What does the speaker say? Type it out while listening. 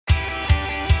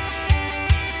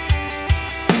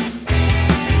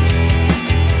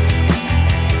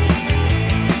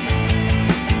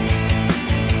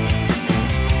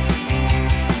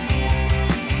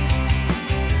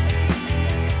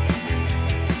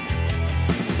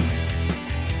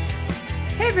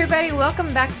everybody,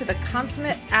 welcome back to the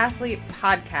Consummate Athlete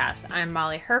Podcast. I'm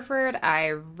Molly Herford.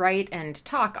 I write and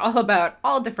talk all about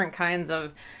all different kinds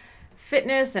of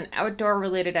fitness and outdoor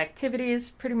related activities,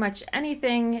 pretty much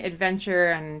anything adventure,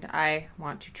 and I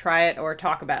want to try it or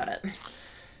talk about it.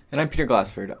 And I'm Peter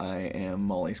Glassford. I am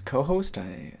Molly's co-host.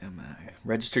 I am a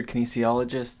registered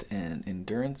kinesiologist and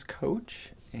endurance coach.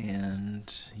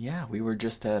 And yeah, we were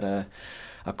just at a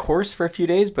course for a few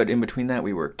days, but in between that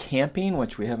we were camping,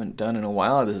 which we haven't done in a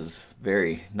while. This is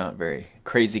not very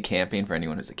crazy camping for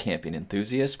anyone who's a camping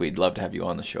enthusiast. We'd love to have you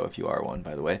on the show if you are one,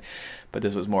 by the way. But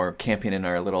this was more camping in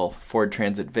our little Ford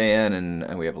Transit van,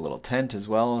 and we have a little tent as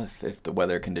well if the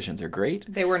weather conditions are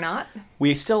great. They were not?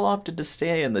 We still opted to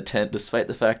stay in the tent despite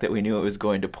the fact that we knew it was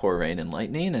going to pour rain and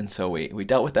lightning, and so we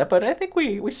dealt with that. But I think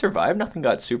we survived. Nothing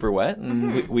got super wet,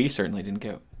 and we certainly didn't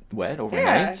get wet overnight.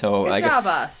 Yeah, so good I job,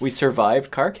 guess us. We survived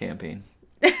car camping.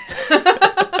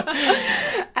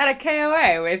 At a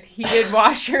KOA with heated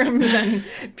washrooms and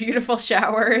beautiful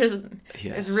showers.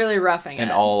 Yes. It's really roughing it.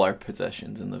 And all our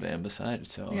possessions in the van beside.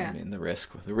 So, yeah. I mean, the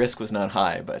risk was not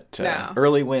high, but no.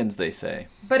 Early wins, they say.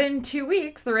 But in 2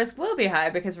 weeks, the risk will be high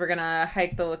because we're going to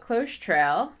hike the La Cloche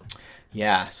Trail.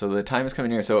 Yeah, so the time is coming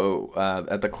near. So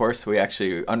at the course, we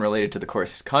actually, unrelated to the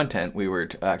course content, we were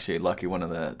actually lucky. One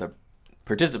of the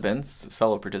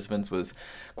fellow participants was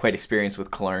quite experienced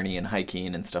with Killarney and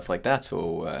hiking and stuff like that.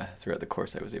 So throughout the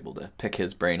course, I was able to pick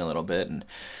his brain a little bit. And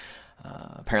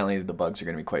apparently the bugs are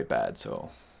going to be quite bad. So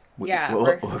we're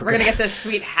going to get those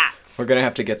sweet hats. We're going to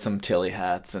have to get some Tilly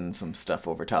hats and some stuff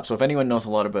over top. So if anyone knows a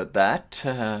lot about that,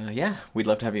 we'd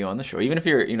love to have you on the show. Even if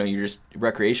you're just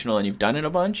recreational and you've done it a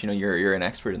bunch, you're an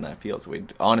expert in that field. So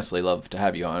we'd honestly love to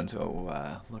have you on.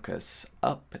 So look us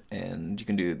up, and you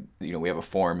can do, we have a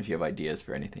form if you have ideas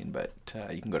for anything, but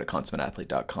you can go to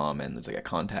consummateathlete.com and there's like a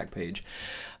contact page.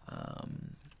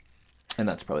 And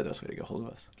that's probably the best way to get a hold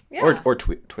of us. Yeah. Or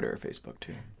Twitter or Facebook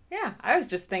too. Yeah, I was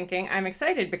just thinking, I'm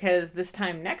excited because this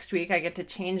time next week I get to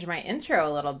change my intro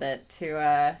a little bit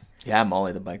to... Yeah,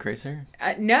 Molly the bike racer?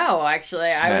 No, actually,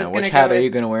 I was going to go Which hat are you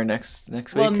going to wear next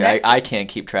week? Well, I can't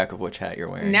keep track of which hat you're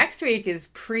wearing. Next week is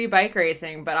pre-bike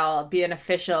racing, but I'll be an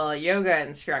official yoga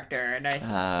instructor, and I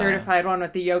certified one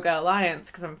with the Yoga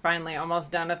Alliance because I'm finally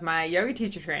almost done with my yoga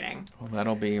teacher training. Well,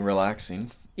 that'll be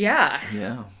relaxing. Yeah.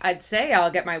 I'd say I'll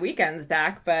get my weekends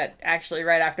back, but actually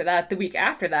right after that, the week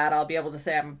after that, I'll be able to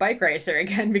say I'm a bike racer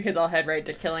again because I'll head right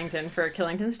to Killington for a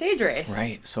Killington stage race.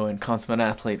 Right. So in consummate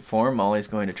athlete form, Molly's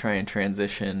going to try and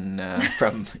transition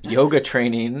from yoga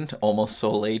training almost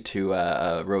solely to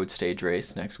a road stage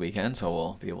race next weekend. So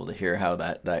we'll be able to hear how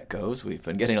that goes. We've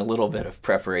been getting a little bit of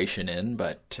preparation in,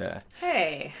 but...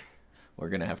 Hey... We're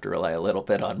going to have to rely a little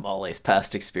bit on Molly's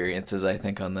past experiences, I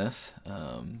think, on this.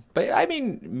 But, I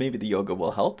mean, maybe the yoga will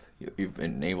help. You've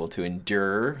been able to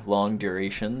endure long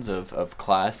durations of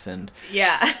class and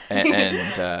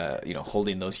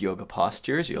holding those yoga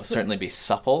postures. You'll certainly be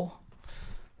supple.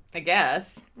 I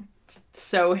guess.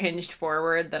 So hinged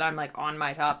forward that I'm, like, on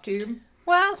my top tube.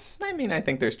 Well, I mean, I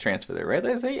think there's transfer there, right?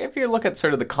 If you look at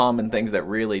sort of the common things that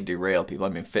really derail people, I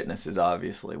mean, fitness is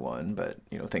obviously one, but,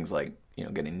 things like,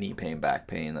 getting knee pain, back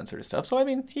pain, that sort of stuff. So, I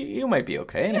mean, you might be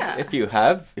okay. And if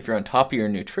you're on top of your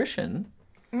nutrition,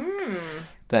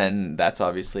 then that's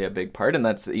obviously a big part. And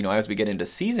that's, as we get into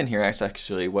season here, that's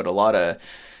actually what a lot of,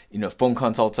 phone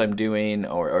consults I'm doing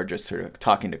or just sort of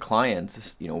talking to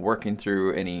clients, working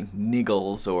through any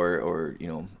niggles or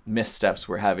missteps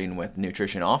we're having with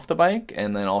nutrition off the bike.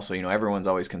 And then also, everyone's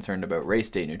always concerned about race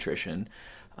day nutrition.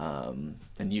 And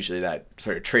usually that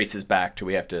sort of traces back to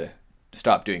we have to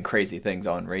stop doing crazy things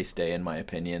on race day, in my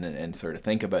opinion, and sort of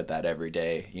think about that every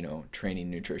day, training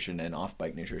nutrition and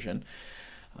off-bike nutrition.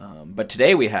 But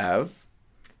today we have...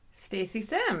 Stacy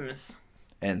Sims.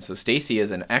 And so Stacy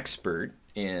is an expert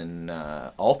in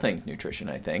all things nutrition,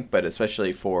 I think, but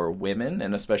especially for women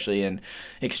and especially in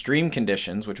extreme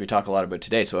conditions, which we talk a lot about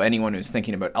today. So anyone who's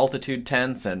thinking about altitude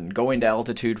tents and going to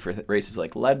altitude for races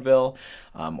like Leadville,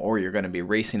 or you're going to be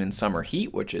racing in summer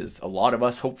heat, which is a lot of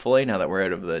us, hopefully, now that we're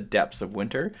out of the depths of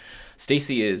winter.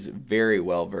 Stacy is very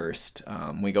well versed.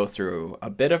 We go through a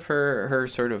bit of her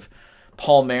sort of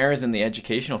palmares in the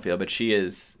educational field, but she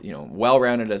is,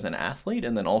 well-rounded as an athlete,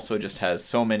 and then also just has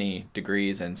so many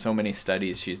degrees and so many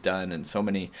studies she's done, and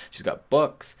she's got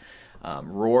books.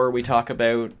 Roar we talk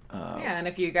about. And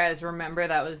if you guys remember,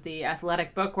 that was the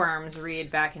Athletic Bookworms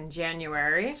read back in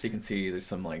January. So you can see there's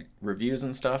some reviews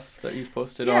and stuff that you've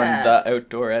posted on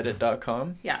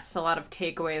theoutdooredit.com. Yes, a lot of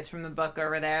takeaways from the book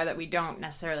over there that we don't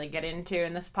necessarily get into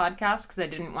in this podcast because I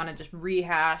didn't want to just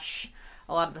rehash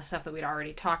a lot of the stuff that we'd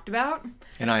already talked about.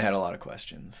 And I had a lot of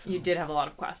questions. So. You did have a lot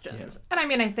of questions. Yeah. And I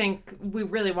mean, I think we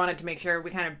really wanted to make sure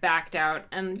we kind of backed out.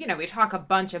 And, you know, we talk a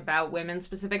bunch about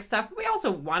women-specific stuff, but we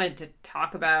also wanted to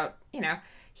talk about, you know,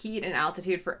 heat and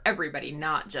altitude for everybody,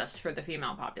 not just for the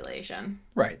female population.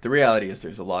 Right. The reality is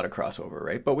there's a lot of crossover,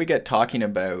 right? But we get talking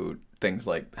about things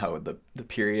like how the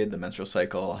period, the menstrual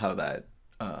cycle, how that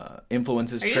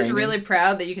influences training. Are you just really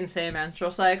proud that you can say menstrual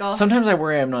cycle? Sometimes I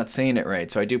worry I'm not saying it right,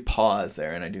 so I do pause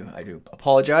there, and I do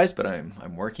apologize, but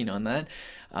I'm working on that.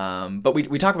 But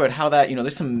we talk about how that, you know,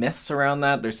 there's some myths around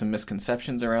that, there's some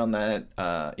misconceptions around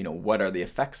that. You know, what are the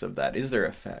effects of that? Is there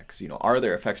effects? You know, are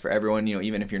there effects for everyone? You know,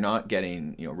 even if you're not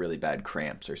getting, you know, really bad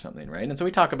cramps or something, right? And so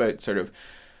we talk about sort of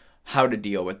how to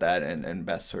deal with that and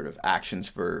best sort of actions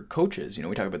for coaches. You know,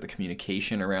 we talk about the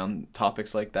communication around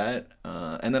topics like that.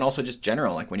 And then also just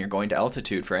general, like when you're going to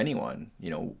altitude for anyone,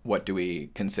 you know, what do we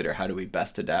consider? How do we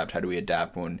best adapt? How do we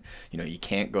adapt when, you know, you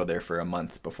can't go there for a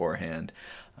month beforehand?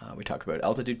 We talk about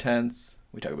altitude tents.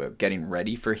 We talk about getting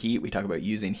ready for heat. We talk about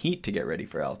using heat to get ready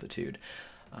for altitude.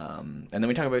 And then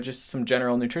we talk about just some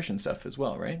general nutrition stuff as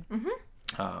well, right?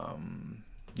 Mm-hmm.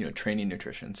 You know, training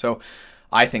nutrition. So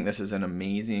I think this is an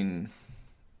amazing...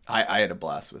 I had a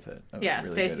blast with it. Yeah,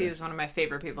 really Stacy is one of my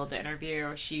favorite people to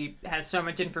interview. She has so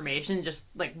much information, just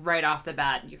like right off the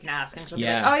bat, you can ask, and she'll be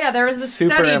like, "Oh yeah, there was a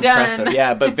study impressive. done."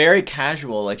 Yeah, but very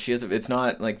casual. Like she has, it's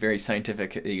not like very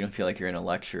scientific. You don't feel like you're in a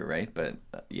lecture, right? But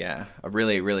yeah, a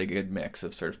really, really good mix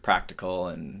of sort of practical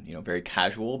and, you know, very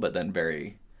casual, but then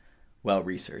very well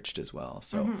researched as well.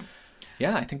 So. Mm-hmm.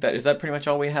 Yeah, I think is that pretty much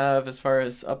all we have as far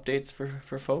as updates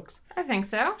for folks. I think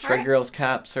so. Shred Girls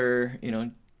caps are, you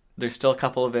know, there's still a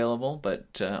couple available,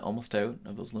 but almost out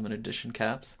of those limited edition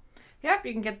caps. Yep,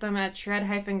 you can get them at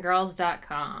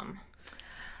shred-girls.com.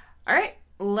 All right,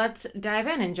 let's dive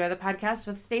in. Enjoy the podcast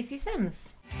with Stacy Sims.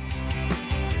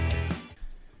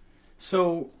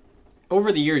 So,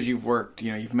 over the years you've worked,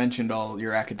 you know, you've mentioned all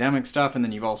your academic stuff, and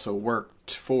then you've also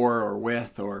worked for or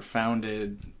with or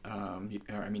founded,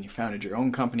 you founded your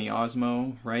own company,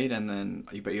 Osmo, right? And then,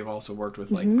 but you've also worked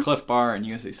with like Cliff Bar and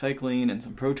USA Cycling and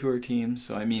some Pro Tour teams.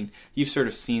 So, I mean, you've sort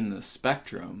of seen the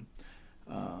spectrum,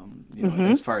 you know,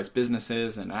 as far as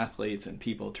businesses and athletes and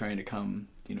people trying to come,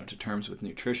 you know, to terms with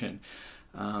nutrition.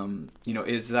 You know,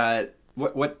 is that,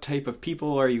 what type of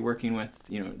people are you working with,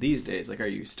 you know, these days? Like, are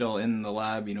you still in the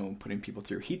lab, you know, putting people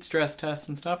through heat stress tests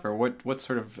and stuff? Or what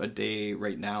sort of a day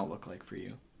right now look like for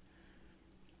you?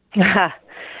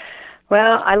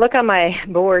 Well, I look on my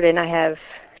board and I have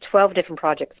 12 different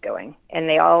projects going, and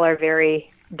they all are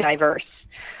very diverse.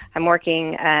 I'm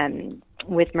working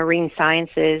with marine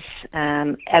sciences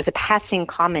as a passing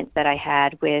comment that I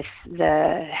had with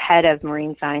the head of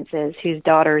marine sciences, whose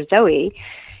daughter, Zoe,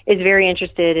 is very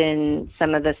interested in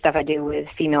some of the stuff I do with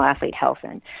female athlete health.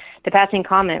 And the passing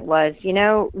comment was, you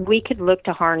know, we could look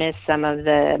to harness some of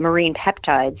the marine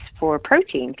peptides for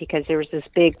protein, because there was this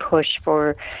big push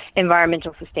for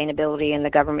environmental sustainability, and the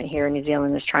government here in New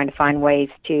Zealand is trying to find ways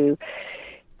to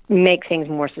make things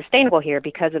more sustainable here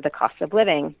because of the cost of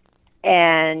living.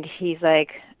 And he's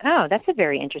like, oh, that's a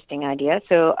very interesting idea.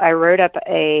 So I wrote up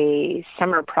a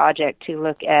summer project to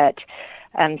look at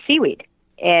seaweed.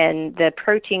 And the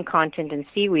protein content in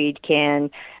seaweed can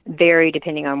vary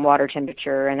depending on water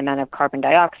temperature and the amount of carbon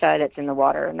dioxide that's in the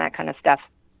water and that kind of stuff.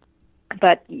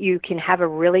 But you can have a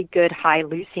really good high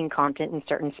leucine content in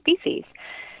certain species.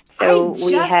 So I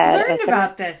just learned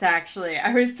about this, actually.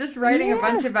 I was just writing a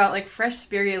bunch about like fresh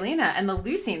spirulina, and the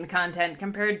leucine content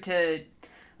compared to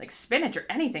like spinach or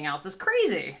anything else is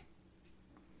crazy.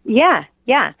 Yeah.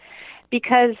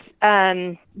 Because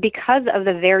of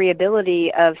the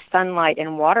variability of sunlight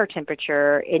and water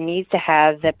temperature, it needs to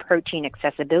have the protein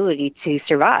accessibility to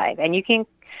survive. And you can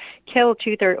kill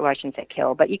I shouldn't say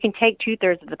kill, but you can take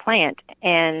 2/3 of the plant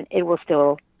and it will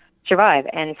still survive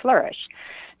and flourish.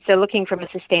 So looking from a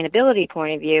sustainability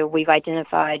point of view, we've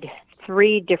identified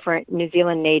 3 different New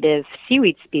Zealand native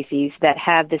seaweed species that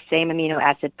have the same amino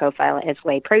acid profile as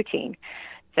whey protein.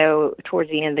 So towards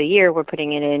the end of the year, we're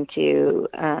putting it into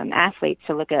athletes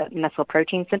to look at muscle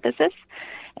protein synthesis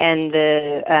and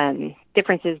the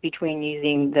differences between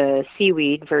using the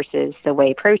seaweed versus the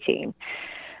whey protein.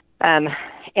 And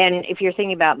if you're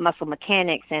thinking about muscle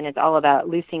mechanics, and it's all about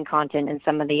leucine content and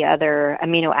some of the other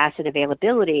amino acid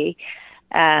availability,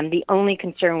 the only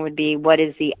concern would be what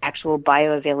is the actual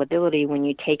bioavailability when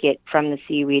you take it from the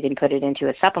seaweed and put it into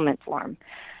a supplement form.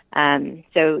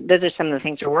 So those are some of the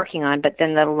things we're working on. But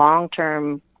then the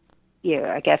long-term,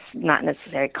 I guess not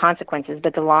necessarily consequences,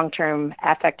 but the long-term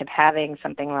effect of having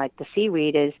something like the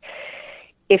seaweed is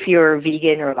if you're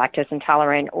vegan or lactose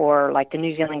intolerant, or like the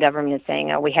New Zealand government is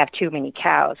saying, oh, we have too many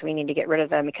cows, we need to get rid of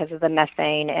them because of the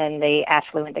methane and the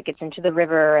affluent that gets into the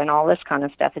river and all this kind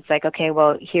of stuff. It's like, okay,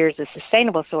 well, here's a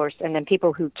sustainable source. And then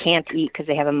people who can't eat because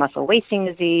they have a muscle wasting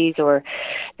disease or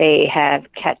they have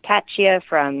cachexia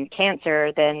from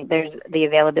cancer, then there's the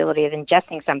availability of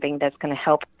ingesting something that's going to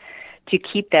help to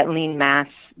keep that lean mass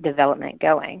development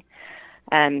going.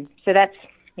 So that's,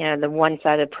 the one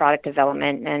side of product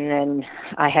development. And then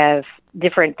I have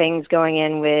different things going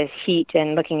in with heat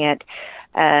and looking at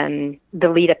the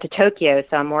lead up to Tokyo.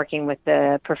 So I'm working with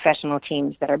the professional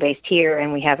teams that are based here,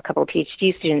 and we have a couple of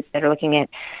PhD students that are looking at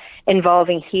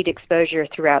involving heat exposure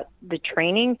throughout the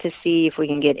training to see if we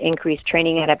can get increased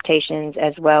training adaptations,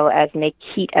 as well as make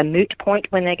heat a moot point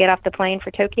when they get off the plane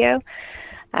for Tokyo.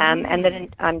 And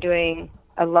then I'm doing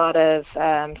a lot of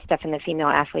stuff in the female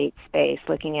athlete space,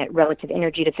 looking at relative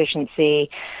energy deficiency,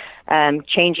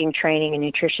 changing training and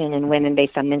nutrition in women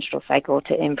based on menstrual cycle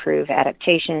to improve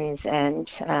adaptations and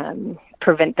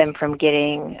prevent them from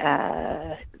getting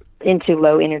into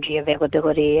low energy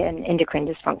availability and endocrine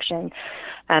dysfunction.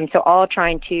 So all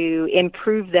trying to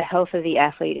improve the health of the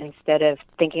athlete instead of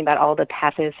thinking about all the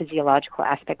pathophysiological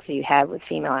aspects that you have with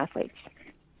female athletes.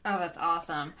 Oh, that's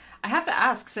awesome. I have to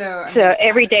ask, so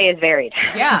every day is varied.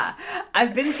 Yeah.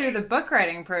 I've been through the book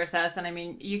writing process, and I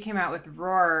mean, you came out with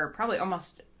Roar probably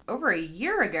almost over a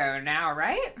year ago now,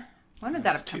 right? When did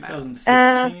that have come out?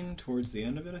 2016, towards the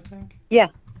end of it, I think. Yeah.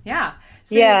 Yeah.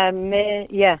 So,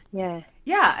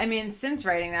 Yeah. I mean, since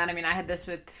writing that, I mean, I had this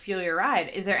with Fuel Your Ride.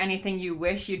 Is there anything you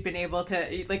wish you'd been able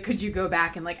to, like, could you go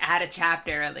back and, like, add a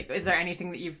chapter? Like, is there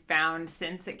anything that you've found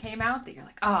since it came out that you're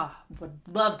like, oh, would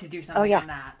love to do something on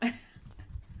that?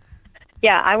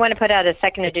 Yeah, I want to put out a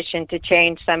second edition to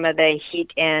change some of the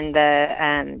heat and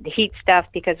the heat stuff,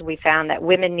 because we found that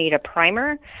women need a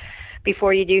primer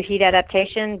before you do heat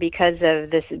adaptation because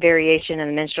of this variation in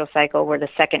the menstrual cycle where the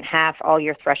second half, all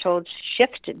your thresholds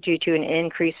shift due to an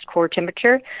increased core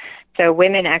temperature. So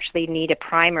women actually need a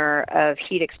primer of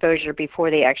heat exposure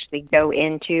before they actually go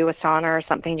into a sauna or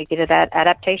something to get to that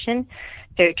adaptation.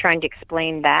 So trying to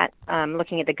explain that,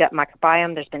 looking at the gut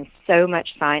microbiome, there's been so much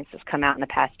science that's come out in the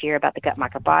past year about the gut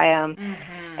microbiome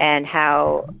and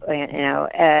how,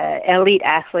 an elite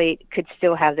athlete could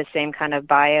still have the same kind of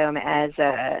biome as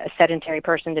a sedentary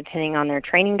person depending on their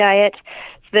training diet.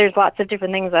 So there's lots of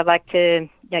different things I'd like to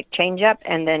change up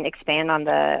and then expand on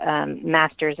the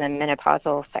masters and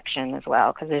menopausal section as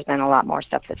well, because there's been a lot more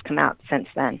stuff that's come out since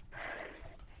then.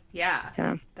 Yeah,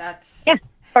 so, that's... Yeah.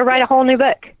 Or write a whole new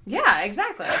book. Yeah,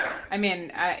 exactly. I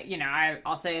mean,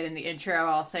 I'll say it in the intro.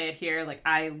 I'll say it here. Like,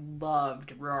 I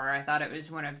loved Roar. I thought it was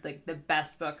one of the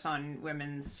best books on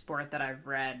women's sport that I've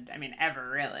read. I mean, ever,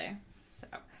 really. So,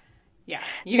 yeah,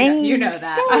 you know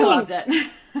that. Thanks. I loved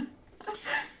it.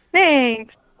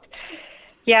 Thanks.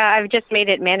 Yeah, I've just made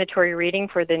it mandatory reading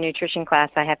for the nutrition class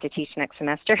I have to teach next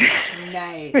semester.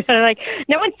 Nice. Like,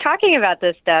 no one's talking about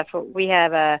this stuff. We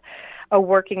have a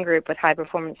working group with High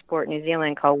Performance Sport New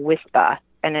Zealand called WISPA,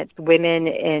 and it's Women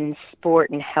in Sport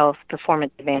and Health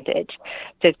Performance Advantage.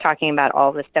 So it's talking about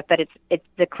all this stuff, but it's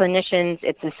the clinicians,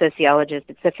 it's the sociologists,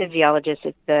 it's the physiologists,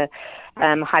 it's the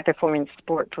high performance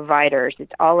sport providers.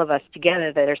 It's all of us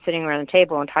together that are sitting around the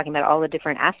table and talking about all the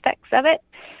different aspects of it.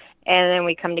 And then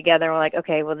we come together and we're like,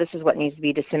 okay, well, this is what needs to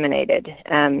be disseminated.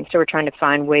 So we're trying to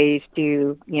find ways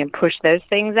to, push those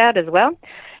things out as well.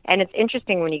 And it's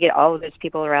interesting when you get all of those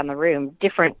people around the room,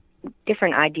 different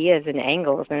ideas and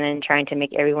angles, and then trying to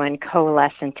make everyone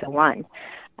coalesce into one.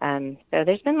 So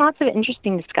there's been lots of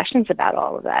interesting discussions about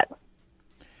all of that.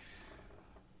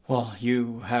 Well,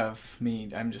 you have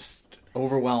me. I'm just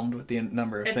overwhelmed with the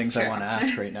number of things I want to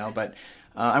ask right now. But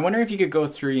I wonder if you could go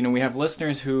through, we have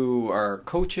listeners who are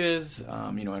coaches,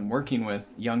 and working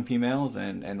with young females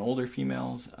and older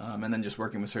females, and then just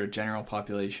working with sort of general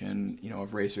population,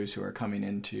 of racers who are coming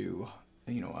into,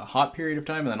 a hot period of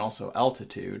time, and then also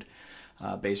altitude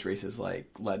based races like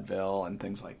Leadville and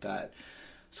things like that.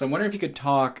 So I'm wondering if you could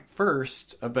talk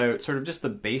first about sort of just the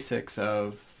basics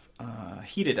of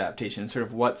heat adaptation, sort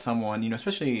of what someone,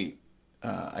 especially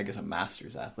I guess a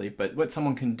masters athlete, but what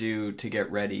someone can do to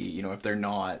get ready, if they're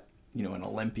not, an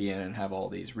Olympian and have all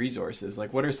these resources.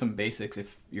 Like, what are some basics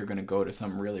if you're going to go to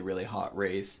some really, really hot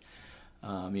race,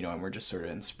 and we're just sort of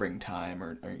in springtime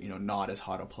or not as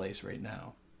hot a place right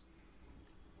now?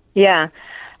 Yeah.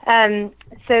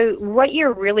 So what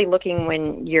you're really looking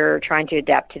when you're trying to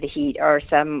adapt to the heat are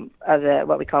some of the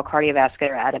what we call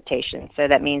cardiovascular adaptations. So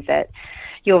that means that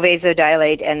you'll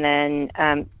vasodilate, and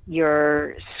then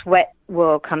your sweat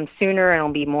will come sooner and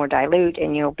it'll be more dilute,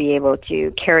 and you'll be able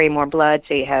to carry more blood,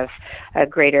 so you have a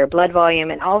greater blood volume.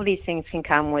 And all of these things can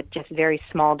come with just very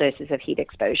small doses of heat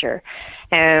exposure.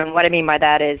 And what I mean by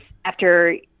that is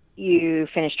after you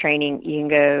finish training, you can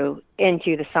go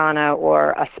into the sauna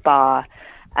or a spa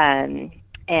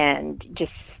and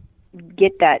just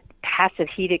get that passive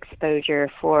heat exposure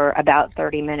for about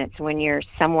 30 minutes when you're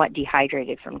somewhat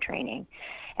dehydrated from training.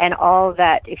 And all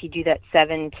that, if you do that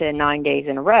 7 to 9 days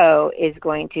in a row, is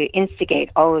going to instigate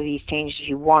all of these changes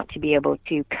you want to be able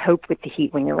to cope with the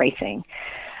heat when you're racing.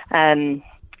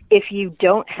 If you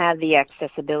don't have the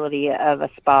accessibility of a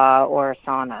spa or a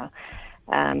sauna,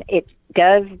 it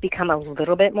does become a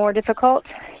little bit more difficult.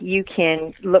 You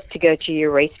can look to go to your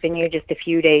race venue just a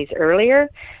few days earlier,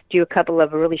 do a couple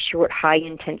of really short,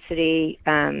 high-intensity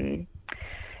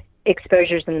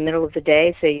exposures in the middle of the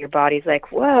day, so your body's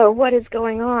like, whoa, what is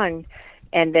going on?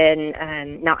 And then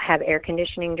not have air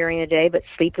conditioning during the day, but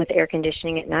sleep with air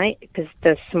conditioning at night, because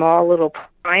the small little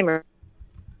primer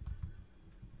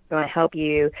is going to help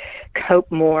you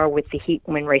cope more with the heat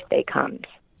when race day comes.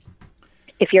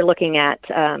 If you're looking at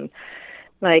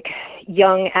like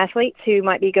young athletes who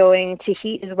might be going to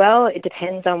heat as well, it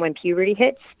depends on when puberty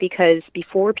hits, because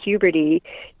before puberty,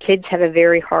 kids have a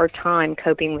very hard time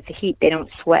coping with the heat. They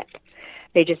don't sweat.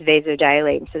 They just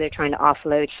vasodilate, and so they're trying to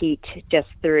offload heat just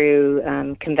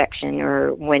through convection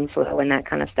or wind flow and that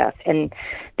kind of stuff. And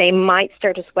they might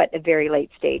start to sweat at very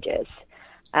late stages.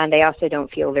 And they also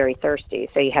don't feel very thirsty,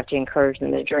 so you have to encourage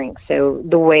them to drink. So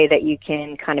the way that you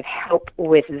can kind of help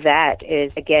with that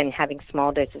is, again, having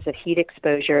small doses of heat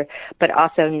exposure, but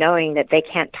also knowing that they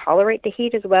can't tolerate the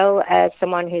heat as well as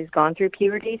someone who's gone through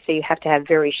puberty. So you have to have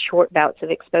very short bouts of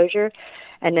exposure,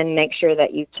 and then make sure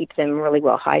that you keep them really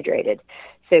well hydrated.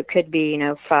 So it could be,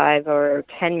 5 or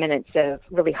 10 minutes of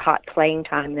really hot playing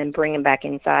time, then bring them back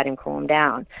inside and cool them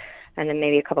down. And then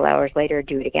maybe a couple hours later,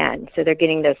 do it again. So they're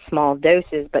getting those small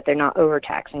doses, but they're not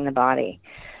overtaxing the body.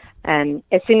 And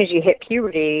as soon as you hit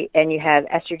puberty and you have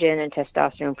estrogen and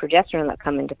testosterone and progesterone that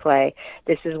come into play,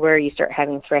 this is where you start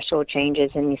having threshold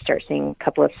changes and you start seeing a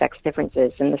couple of sex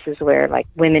differences. And this is where, like,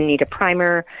 women need a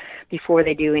primer before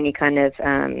they do any kind of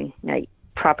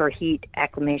proper heat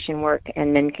acclimation work,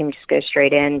 and men can just go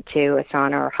straight into a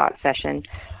sauna or hot session.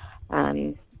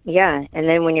 And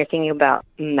then when you're thinking about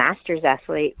masters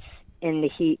athletes in the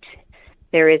heat,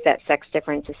 there is that sex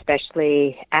difference,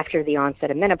 especially after the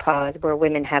onset of menopause, where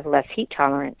women have less heat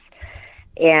tolerance.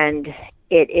 And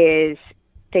it is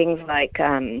things like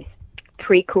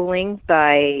pre-cooling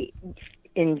by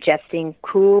ingesting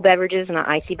cool beverages, not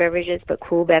icy beverages, but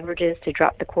cool beverages to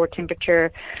drop the core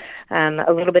temperature.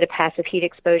 A little bit of passive heat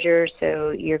exposure, so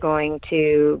you're going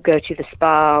to go to the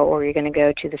spa or you're going to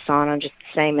go to the sauna, just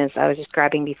the same as I was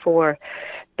describing before.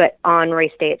 But on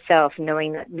race day itself,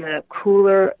 knowing that the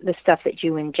cooler the stuff that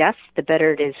you ingest, the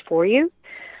better it is for you.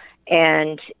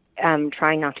 And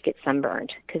trying not to get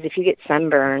sunburned, because if you get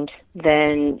sunburned,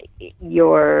 then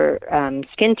your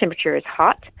skin temperature is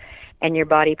hot, and your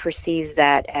body perceives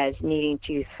that as needing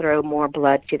to throw more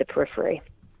blood to the periphery.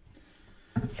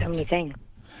 So many things.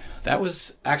 That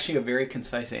was actually a very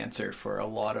concise answer for a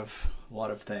lot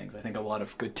of things. I think a lot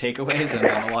of good takeaways, and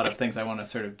then a lot of things I want to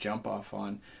sort of jump off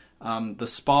on. The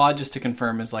spa, just to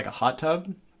confirm, is like a hot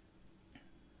tub?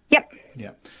 Yep.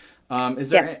 Yeah. Is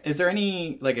there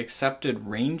any like accepted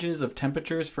ranges of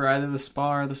temperatures for either the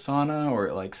spa or the sauna,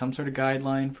 or like some sort of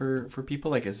guideline for people?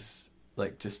 Like, is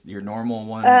like just your normal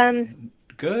one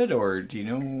good, or do you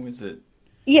know, is it?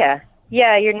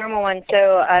 Yeah, your normal one.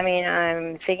 So, I mean,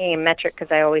 I'm thinking in metric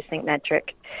because I always think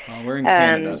metric. Well, we're in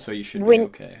Canada, so you should be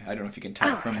okay. I don't know if you can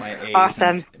tell from my A's,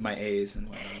 awesome. My A's and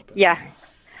whatnot. But, yeah.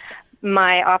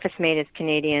 My office mate is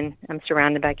Canadian. I'm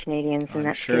surrounded by Canadians, and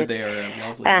that's sure good. They are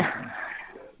lovely people.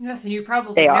 Yes, and you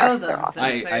probably know them.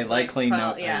 I likely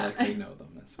know them.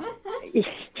 That's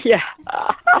yeah.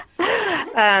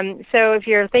 So if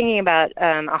you're thinking about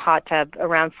a hot tub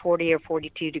around 40 or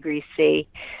 42 degrees C,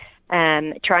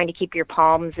 trying to keep your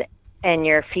palms and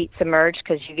your feet submerged,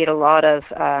 because you get a lot of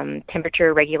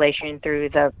temperature regulation through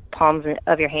the palms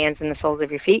of your hands and the soles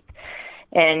of your feet.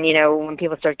 And, when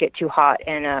people start to get too hot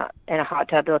in a hot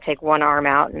tub, they'll take one arm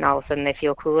out and all of a sudden they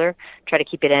feel cooler. Try to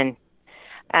keep it in.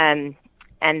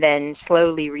 And then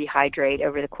slowly rehydrate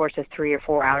over the course of 3 or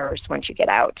 4 hours once you get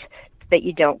out, so that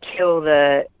you don't kill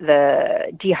the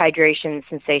dehydration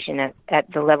sensation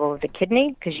at the level of the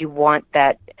kidney, because you want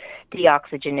that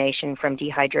deoxygenation from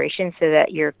dehydration, so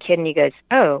that your kidney goes,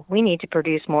 oh, we need to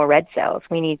produce more red cells.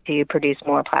 We need to produce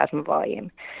more plasma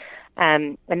volume.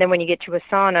 And then when you get to a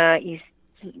sauna, you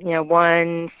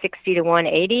 160 to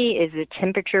 180 is the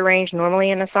temperature range normally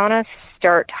in a sauna.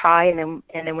 Start high, and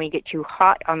then when you get too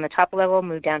hot on the top level,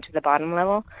 move down to the bottom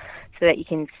level so that you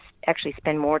can actually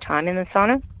spend more time in the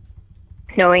sauna,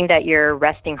 knowing that your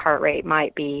resting heart rate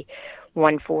might be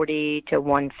 140 to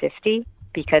 150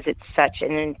 because it's such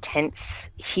an intense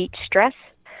heat stress.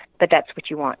 But that's what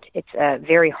you want. It's a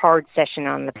very hard session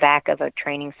on the back of a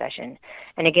training session.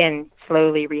 And again,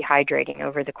 slowly rehydrating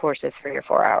over the course of 3 or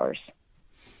 4 hours.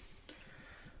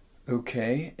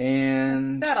 Okay,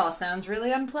 and... That all sounds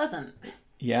really unpleasant.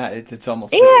 Yeah, it's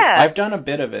almost... Yeah. I've done a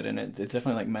bit of it, and it's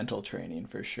definitely like mental training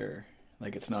for sure.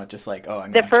 Like, it's not just like,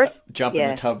 I'm going to jump in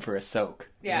the tub for a soak.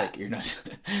 Yeah. Like, you're not...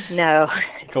 No.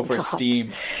 Go for a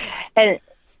steam. And,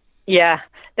 yeah.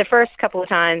 The first couple of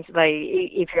times, like,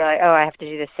 if you're like, I have to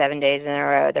do this 7 days in a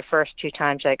row, the first 2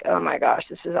 times, like, oh my gosh,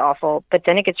 this is awful. But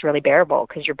then it gets really bearable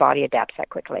because your body adapts that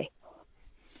quickly.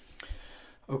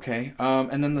 Okay.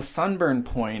 And then the sunburn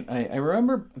point, I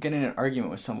remember getting in an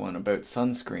argument with someone about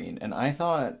sunscreen, and I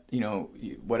thought,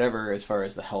 whatever as far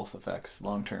as the health effects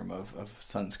long-term of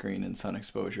sunscreen and sun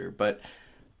exposure, but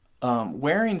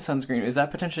wearing sunscreen, is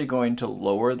that potentially going to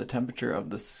lower the temperature of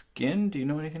the skin? Do you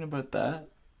know anything about that?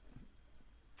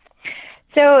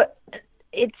 So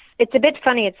it's a bit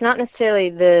funny. It's not necessarily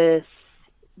the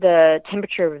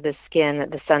temperature of the skin,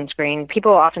 the sunscreen.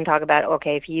 People often talk about,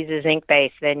 okay, if you use a zinc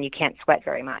base, then you can't sweat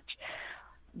very much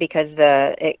because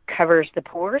it covers the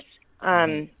pores,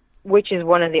 which is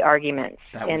one of the arguments.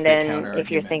 That was and the then counter if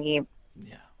you're argument. thinking,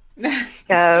 Yeah.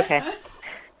 oh, okay.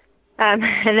 And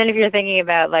then if you're thinking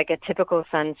about like a typical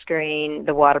sunscreen,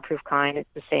 the waterproof kind, it's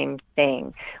the same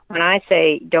thing. When I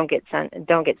say don't get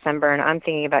sunburn, I'm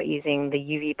thinking about using the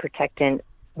UV protectant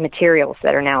materials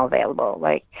that are now available,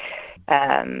 like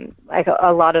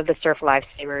a lot of the surf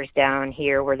lifesavers down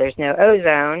here where there's no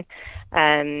ozone,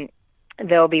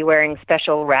 they'll be wearing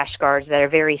special rash guards that are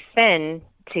very thin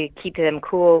to keep them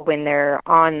cool when they're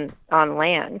on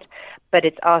land. But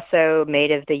it's also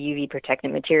made of the UV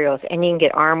protectant materials. And you can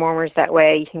get arm warmers that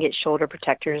way. You can get shoulder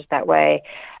protectors that way.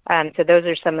 So those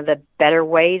are some of the better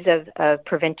ways of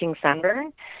preventing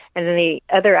sunburn. And then the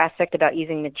other aspect about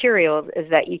using materials is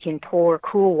that you can pour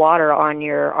cool water on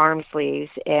your arm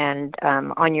sleeves and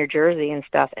on your jersey and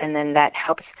stuff, and then that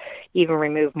helps even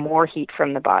remove more heat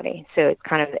from the body. So it's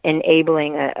kind of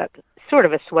enabling a sort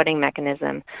of a sweating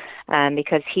mechanism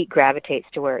because heat gravitates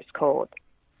to where it's cold.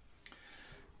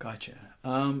 Gotcha.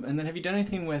 And then have you done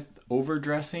anything with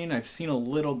overdressing? I've seen a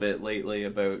little bit lately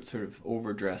about sort of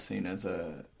overdressing as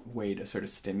a way to sort of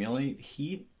stimulate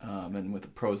heat, and with the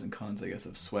pros and cons, I guess,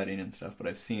 of sweating and stuff, but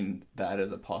I've seen that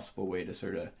as a possible way to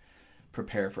sort of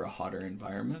prepare for a hotter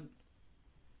environment.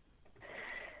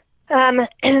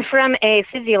 And from a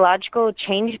physiological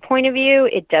change point of view,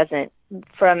 it doesn't.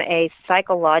 From a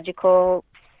psychological,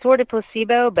 sort of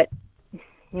placebo, but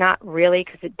not really,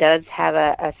 because it does have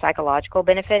a psychological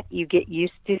benefit. You get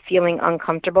used to feeling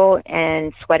uncomfortable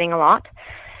and sweating a lot.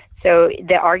 So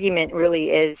the argument really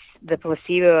is the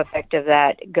placebo effect of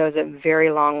that goes a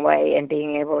very long way in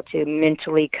being able to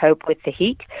mentally cope with the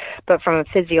heat. But from a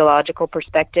physiological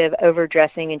perspective,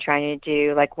 overdressing and trying to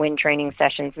do like wind training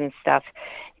sessions and stuff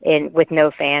with no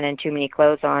fan and too many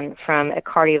clothes on, from a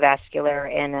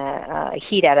cardiovascular and a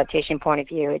heat adaptation point of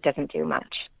view, it doesn't do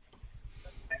much.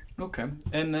 Okay.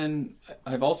 And then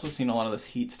I've also seen a lot of this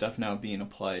heat stuff now being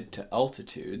applied to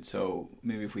altitude. So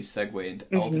maybe if we segue into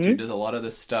altitude, does a lot of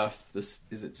this stuff, is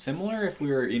it similar if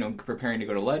we were, preparing to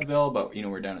go to Leadville, but,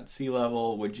 we're down at sea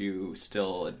level? Would you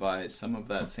still advise some of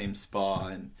that same spa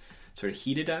and sort of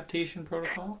heat adaptation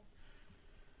protocol?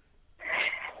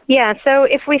 Yeah, so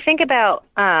if we think about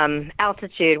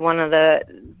altitude, one of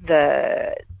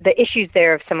the issues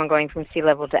there of someone going from sea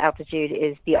level to altitude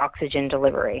is the oxygen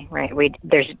delivery, right?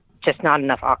 There's just not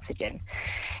enough oxygen.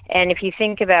 And if you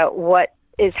think about what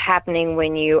is happening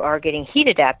when you are getting heat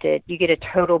adapted, you get a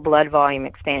total blood volume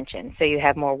expansion. So you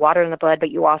have more water in the blood,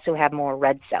 but you also have more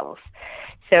red cells.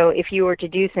 So if you were to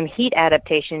do some heat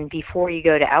adaptation before you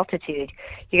go to altitude,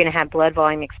 you're going to have blood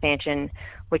volume expansion,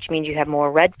 which means you have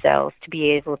more red cells to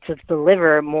be able to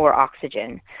deliver more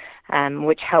oxygen,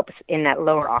 which helps in that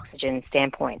lower oxygen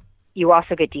standpoint. You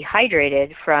also get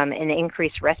dehydrated from an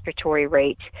increased respiratory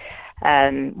rate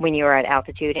when you are at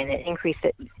altitude, and an increased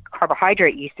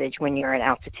carbohydrate usage when you're at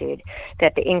altitude,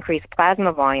 that the increased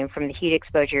plasma volume from the heat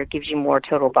exposure gives you more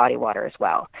total body water as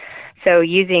well. So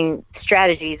using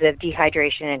strategies of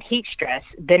dehydration and heat stress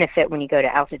benefit when you go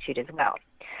to altitude as well.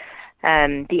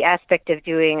 The aspect of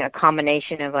doing a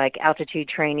combination of like altitude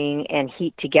training and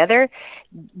heat together,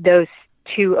 those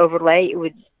to overlay,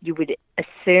 you would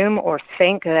assume or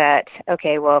think that,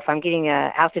 okay, well, if I'm getting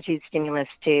a altitude stimulus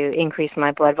to increase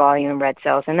my blood volume and red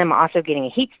cells, and then I'm also getting a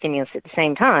heat stimulus at the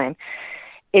same time,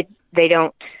 they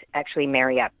don't actually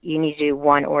marry up. You need to do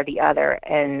one or the other.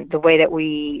 And the way that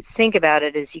we think about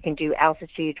it is you can do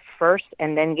altitude first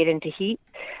and then get into heat.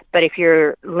 But if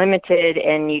you're limited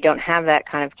and you don't have that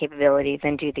kind of capability,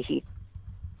 then do the heat.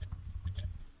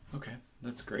 Okay,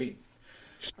 that's great.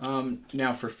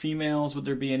 Now, for females, would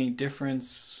there be any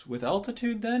difference with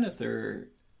altitude then? Is there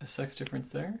a sex difference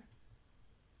there?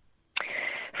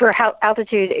 For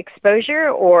altitude exposure,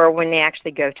 or when they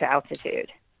actually go to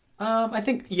altitude? I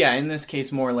think, yeah, in this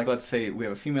case, more like, let's say we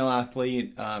have a female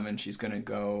athlete, and she's going to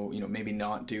go, maybe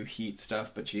not do heat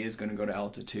stuff, but she is going to go to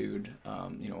altitude.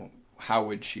 How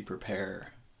would she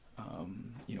prepare,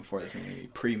 for this, maybe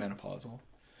premenopausal?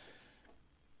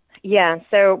 Yeah,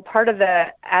 so part of the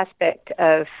aspect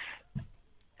of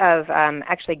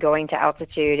actually going to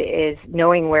altitude is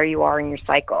knowing where you are in your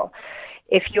cycle.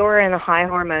 If you're in the high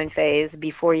hormone phase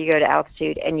before you go to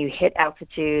altitude and you hit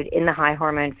altitude in the high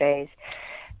hormone phase,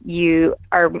 you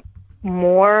are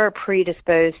more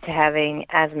predisposed to having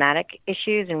asthmatic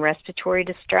issues and respiratory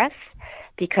distress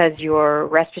because your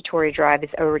respiratory drive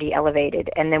is already elevated.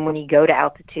 And then when you go to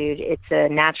altitude, it's a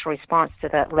natural response to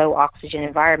that low oxygen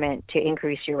environment to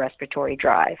increase your respiratory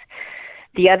drive.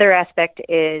 The other aspect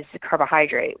is the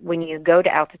carbohydrate. When you go to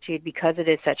altitude, because it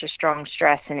is such a strong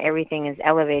stress and everything is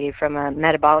elevated from a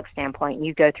metabolic standpoint,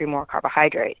 you go through more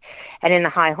carbohydrate. And in the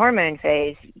high hormone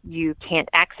phase, you can't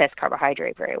access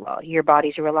carbohydrate very well. Your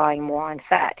body's relying more on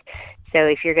fat. So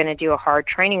if you're going to do a hard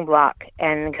training block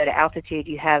and go to altitude,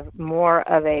 you have more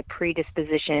of a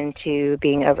predisposition to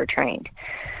being overtrained.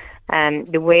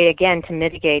 The way, again, to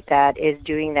mitigate that is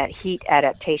doing that heat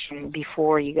adaptation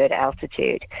before you go to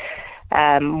altitude.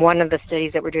 One of the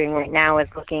studies that we're doing right now is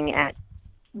looking at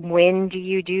when do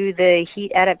you do the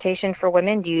heat adaptation for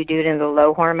women? Do you do it in the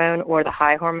low hormone or the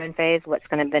high hormone phase? What's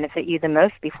going to benefit you the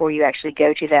most before you actually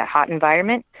go to that hot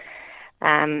environment?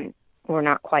 We're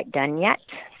not quite done yet,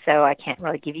 so I can't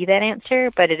really give you that answer,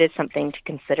 but it is something to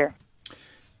consider.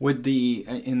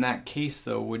 In that case,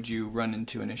 though, would you run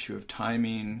into an issue of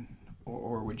timing?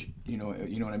 Or would you know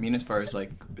what I mean, as far as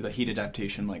like the heat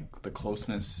adaptation, like the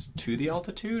closeness to the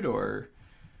altitude, or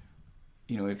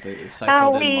if the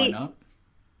cycle didn't line up?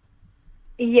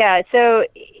 Yeah, so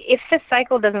if the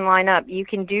cycle doesn't line up, you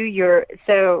can do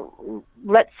so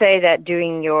let's say that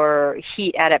doing your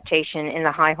heat adaptation in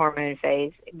the high hormone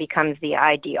phase becomes the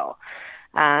ideal,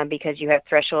 because you have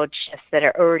threshold shifts that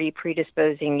are already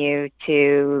predisposing you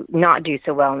to not do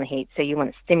so well in the heat, so you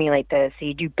want to stimulate those so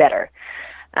you do better.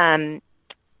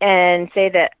 And say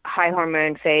that high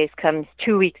hormone phase comes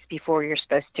 2 weeks before you're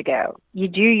supposed to go. You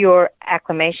do your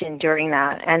acclimation during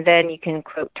that, and then you can,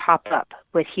 quote, top up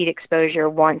with heat exposure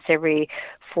once every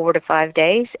 4 to 5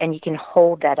 days, and you can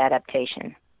hold that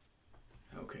adaptation.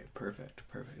 Okay, perfect.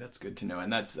 That's good to know.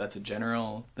 And that's a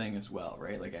general thing as well,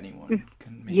 right? Like anyone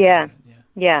can make Yeah. it.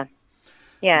 Yeah.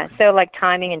 Okay. So like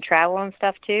timing and travel and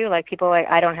stuff too. Like people are like,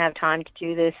 I don't have time to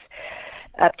do this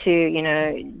up to,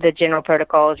 the general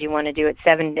protocols. You want to do it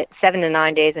 7 to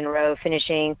 9 days in a row,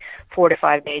 finishing 4 to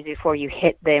 5 days before you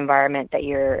hit the environment that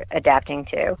you're adapting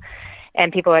to.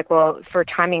 And people are like, well, for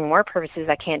timing and work purposes,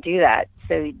 I can't do that.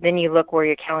 So then you look where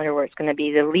your calendar where it's going to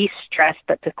be the least stressed,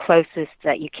 but the closest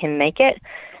that you can make it.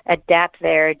 Adapt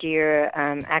there, do your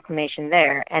acclimation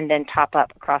there, and then top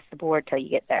up across the board till you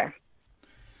get there.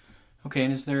 Okay,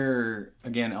 and is there,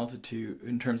 again, altitude,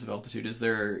 in terms of altitude, is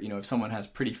there, if someone has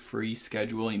pretty free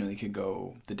schedule, they could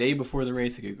go the day before the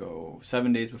race, they could go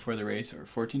 7 days before the race, or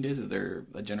 14 days, is there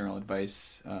a general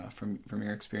advice from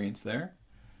your experience there?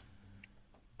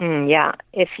 Yeah.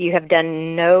 If you have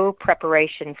done no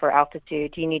preparation for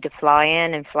altitude, you need to fly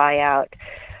in and fly out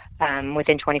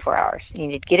within 24 hours. You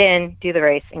need to get in, do the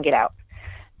race, and get out.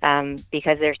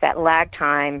 Because there's that lag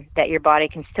time that your body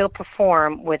can still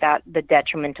perform without the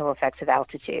detrimental effects of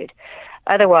altitude.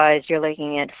 Otherwise, you're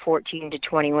looking at 14 to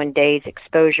 21 days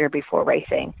exposure before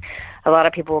racing. A lot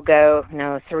of people will go,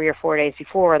 3 or 4 days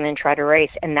before and then try to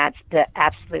race, and that's the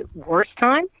absolute worst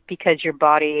time because your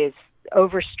body is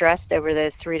overstressed over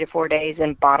those 3 to 4 days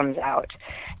and bottoms out.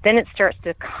 Then it starts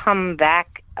to come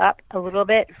back up a little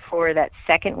bit for that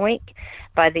second week.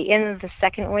 By the end of the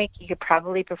second week, you could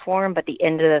probably perform, but the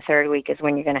end of the third week is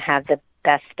when you're going to have the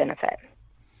best benefit.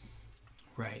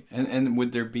 Right. And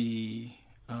would there be,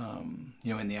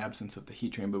 in the absence of the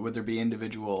heat train, but would there be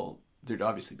there'd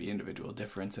obviously be individual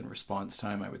difference in response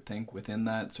time, I would think, within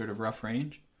that sort of rough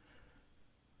range?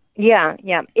 Yeah.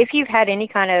 If you've had any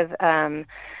kind of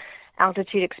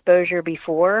altitude exposure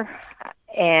before,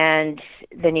 and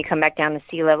then you come back down to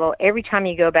sea level. Every time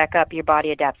you go back up, your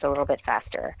body adapts a little bit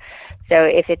faster. So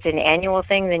if it's an annual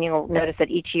thing, then you'll notice that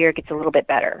each year it gets a little bit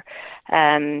better.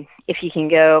 If you can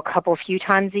go a few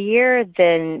times a year,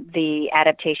 then the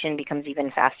adaptation becomes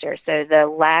even faster. So the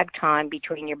lag time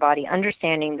between your body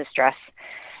understanding the stress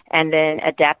and then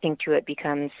adapting to it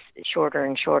becomes shorter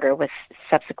and shorter with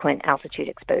subsequent altitude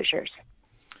exposures.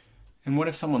 And what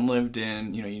if someone lived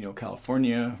in,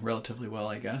 California relatively well,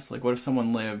 I guess? Like, what if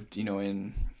someone lived,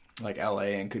 in like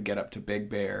LA and could get up to Big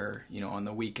Bear, on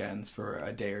the weekends for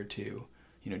a day or two,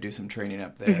 do some training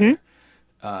up there?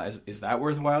 Is that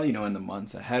worthwhile, in the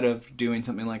months ahead of doing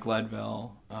something like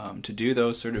Leadville, to do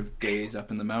those sort of days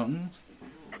up in the mountains?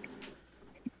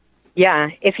 Yeah,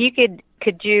 if you could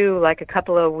do like a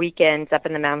couple of weekends up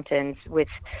in the mountains with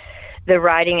the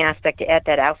riding aspect at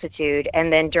that altitude,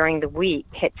 and then during the week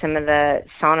hit some of the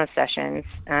sauna sessions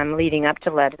leading up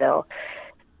to Leadville,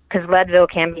 because Leadville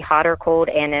can be hot or cold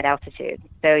and at altitude.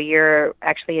 So you're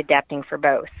actually adapting for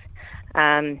both.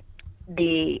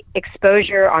 The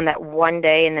exposure on that one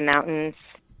day in the mountains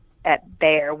at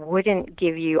Bear wouldn't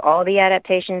give you all the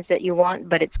adaptations that you want,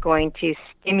 but it's going to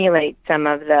stimulate some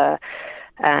of the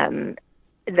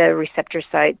receptor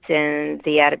sites and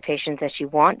the adaptations that you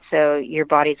want. So your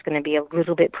body's going to be a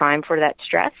little bit primed for that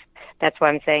stress. That's why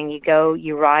I'm saying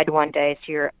you ride one day,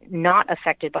 so you're not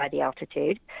affected by the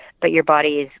altitude, but your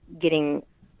body is getting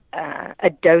a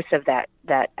dose of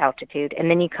that altitude. And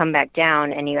then you come back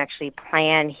down and you actually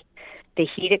plan the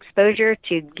heat exposure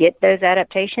to get those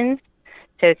adaptations.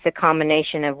 So it's a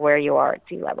combination of where you are at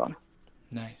sea level.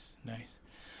 Nice.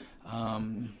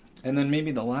 And then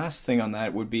maybe the last thing on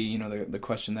that would be, the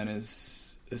question then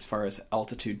is, as far as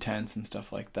altitude tents and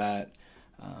stuff like that,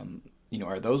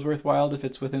 are those worthwhile if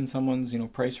it's within someone's,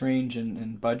 price range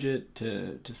and budget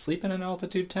to sleep in an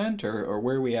altitude tent, or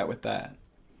where are we at with that?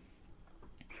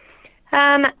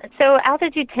 So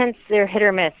altitude tents, they're hit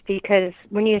or miss, because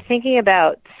when you're thinking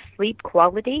about sleep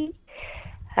quality,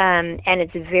 and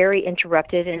it's very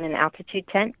interrupted in an altitude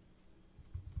tent,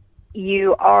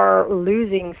 you are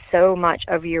losing so much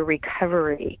of your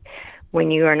recovery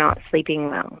when you are not sleeping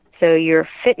well. So your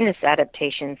fitness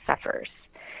adaptation suffers.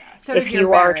 So does if your you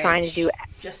marriage, are trying to do,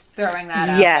 just throwing that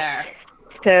out yes, there.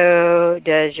 So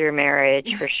does your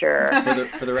marriage, for sure.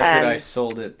 For the record, I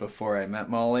sold it before I met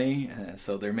Molly,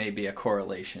 so there may be a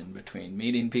correlation between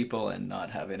meeting people and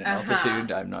not having an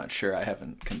altitude. I'm not sure. I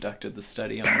haven't conducted the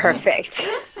study on Perfect.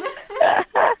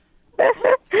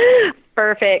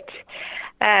 Perfect.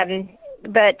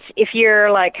 But if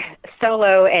you're like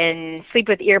solo and sleep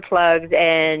with earplugs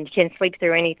and can sleep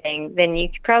through anything, then you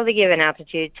could probably give an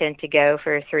altitude tent to go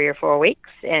for 3 or 4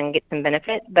 weeks and get some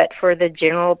benefit. But for the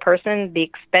general person, the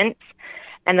expense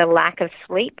and the lack of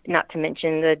sleep, not to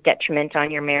mention the detriment on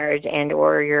your marriage and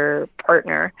or your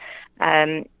partner,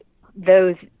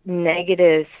 those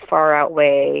negatives far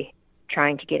outweigh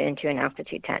trying to get into an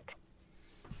altitude tent.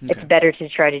 Okay. It's better to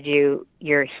try to do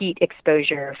your heat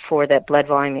exposure for the blood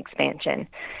volume expansion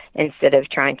instead of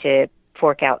trying to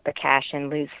fork out the cash and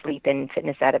lose sleep and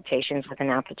fitness adaptations with an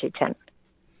altitude tent.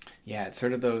 Yeah, it's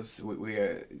sort of those, we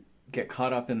get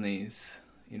caught up in these,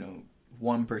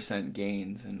 1%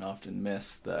 gains and often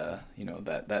miss the,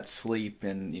 that sleep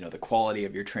and, the quality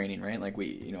of your training, right? Like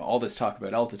all this talk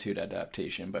about altitude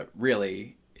adaptation, but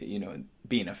really,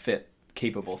 being a fit,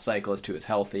 capable cyclist who is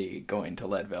healthy going to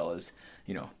Leadville is,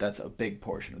 that's a big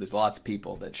portion. There's lots of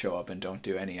people that show up and don't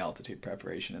do any altitude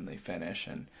preparation and they finish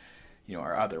and,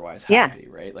 are otherwise happy,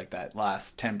 right? Like that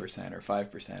last 10% or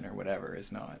 5% or whatever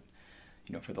is not,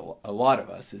 for a lot of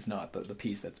us is not the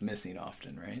piece that's missing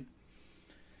often, right?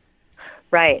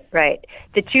 Right.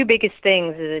 The two biggest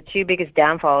things are the two biggest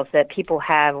downfalls that people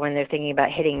have when they're thinking about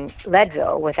hitting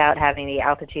Leadville without having the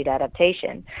altitude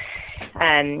adaptation.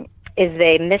 Is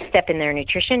they misstep in their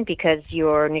nutrition because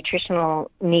your nutritional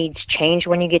needs change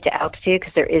when you get to altitude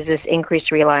because there is this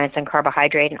increased reliance on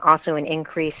carbohydrate and also an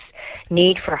increased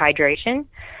need for hydration.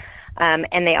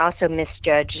 And they also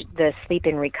misjudge the sleep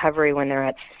and recovery when they're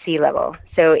at sea level.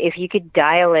 So if you could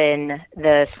dial in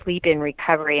the sleep and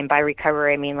recovery, and by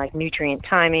recovery I mean like nutrient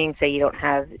timing, so you don't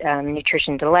have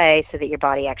nutrition delay, so that your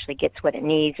body actually gets what it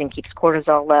needs and keeps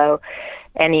cortisol low,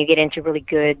 and you get into really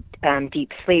good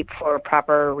deep sleep for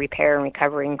proper repair and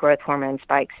recovery and growth hormone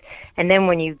spikes. And then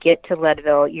when you get to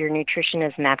Leadville, your nutrition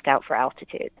is mapped out for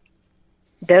altitude.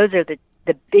 Those are the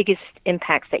biggest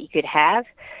impacts that you could have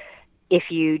if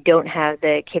you don't have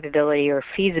the capability or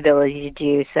feasibility to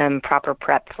do some proper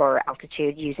prep for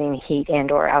altitude using heat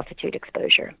and or altitude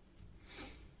exposure.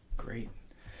 Great.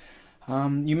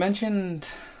 You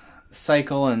mentioned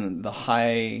cycle and the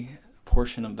high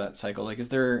portion of that cycle? Like, is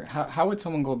there, how would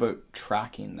someone go about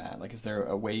tracking that? Like, is there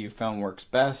a way you found works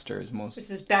best, or is most... This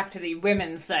is back to the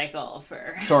women's cycle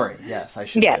for... Sorry, yes, I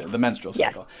should say the menstrual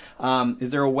cycle.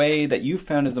 Is there a way that you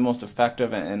found is the most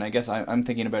effective? And I guess I'm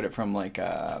thinking about it from like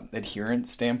a adherence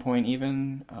standpoint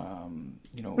even.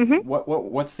 You know,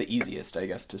 what's the easiest, I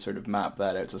guess, to sort of map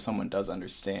that out so someone does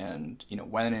understand, you know,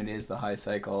 when it is the high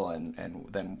cycle and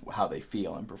then how they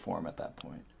feel and perform at that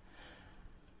point?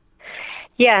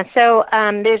 Yeah, so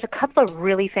there's a couple of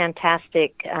really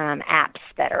fantastic apps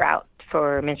that are out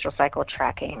for menstrual cycle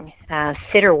tracking.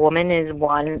 Fitter Woman is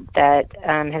one that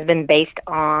has been based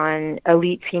on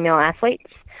elite female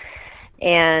athletes,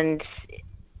 and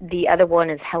the other one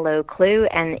is Hello Clue,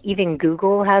 and even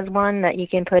Google has one that you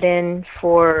can put in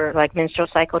for like menstrual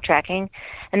cycle tracking.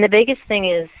 And the biggest thing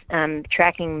is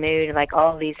tracking mood. Like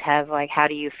all of these have like, how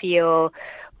do you feel?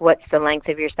 What's the length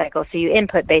of your cycle? So you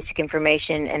input basic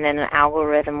information, and then an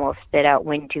algorithm will spit out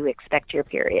when to expect your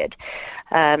period.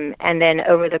 And then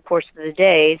over the course of the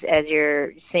days, as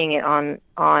you're seeing it on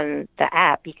the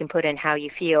app, you can put in how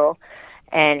you feel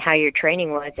and how your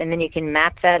training was, and then you can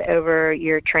map that over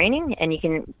your training, and you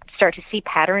can start to see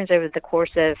patterns over the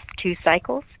course of 2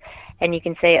 cycles. And you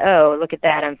can say, oh, look at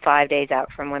that, I'm 5 days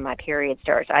out from when my period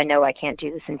starts. I know I can't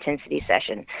do this intensity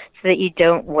session. So that you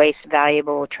don't waste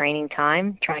valuable training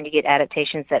time trying to get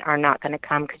adaptations that are not going to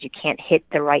come because you can't hit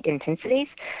the right intensities.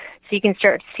 So you can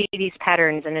start to see these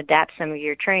patterns and adapt some of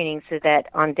your training so that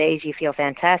on days you feel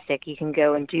fantastic, you can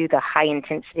go and do the high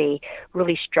intensity,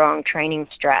 really strong training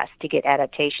stress to get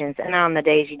adaptations. And on the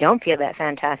days you don't feel that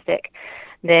fantastic,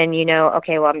 then you know,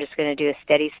 okay, well, I'm just going to do a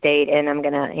steady state, and I'm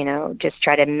going to, you know, just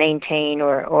try to maintain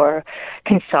or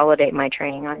consolidate my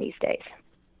training on these days.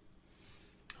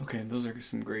 Okay, those are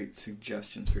some great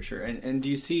suggestions for sure. And do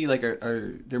you see, like,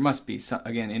 are there must be, some,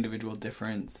 again, individual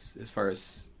difference as far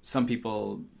as some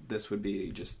people, this would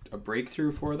be just a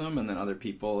breakthrough for them, and then other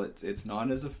people, it's not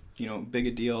as a, you know, big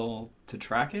a deal to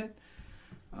track it?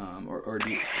 Or do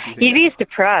you think you'd be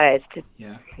surprised.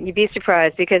 Yeah. You'd be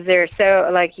surprised because they're so,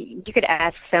 like, you could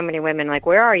ask so many women, like,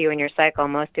 where are you in your cycle?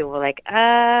 Most people are like,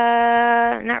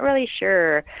 not really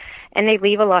sure. And they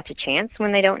leave a lot to chance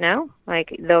when they don't know.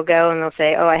 Like, they'll go and they'll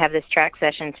say, oh, I have this track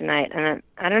session tonight, and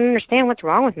I don't understand what's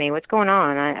wrong with me. What's going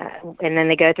on? And then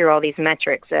they go through all these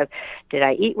metrics of, did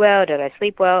I eat well? Did I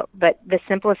sleep well? But the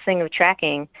simplest thing of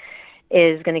tracking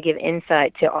is going to give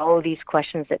insight to all of these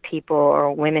questions that people,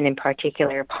 or women in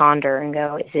particular, ponder and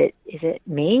go, is it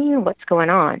me? What's going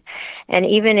on? And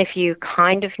even if you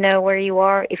kind of know where you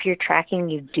are, if you're tracking,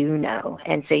 you do know.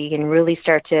 And so you can really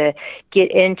start to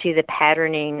get into the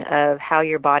patterning of how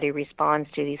your body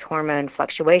responds to these hormone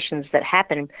fluctuations that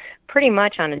happen pretty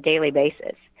much on a daily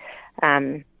basis.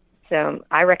 So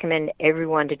I recommend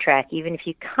everyone to track. Even if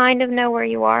you kind of know where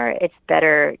you are, it's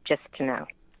better just to know.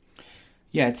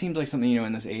 Yeah, it seems like something, you know,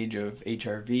 in this age of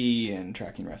HRV and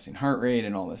tracking resting heart rate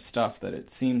and all this stuff, that it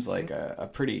seems like a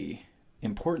pretty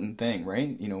important thing,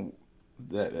 right? You know,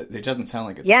 that it doesn't sound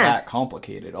like it's that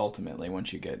complicated ultimately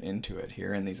once you get into it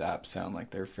here. And these apps sound like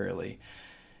they're fairly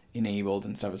enabled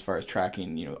and stuff as far as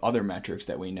tracking, you know, other metrics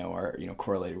that we know are, you know,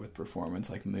 correlated with performance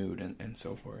like mood and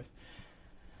so forth.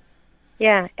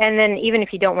 Yeah, and then even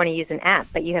if you don't want to use an app,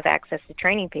 but you have access to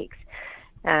Training Peaks,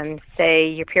 say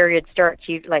your period starts,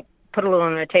 you like put a little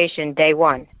notation, day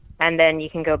 1, and then you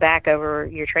can go back over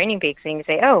your Training Peaks and you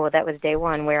can say, oh, well, that was day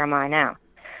 1, where am I now?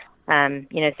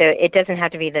 You know, so it doesn't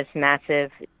have to be this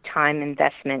massive time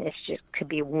investment. It's just could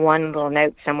be one little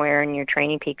note somewhere in your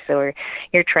Training Peaks or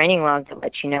your training log that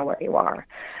lets you know where you are.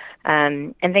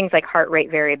 And things like heart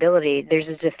rate variability, there's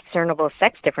a discernible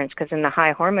sex difference because in the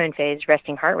high hormone phase,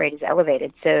 resting heart rate is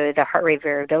elevated, so the heart rate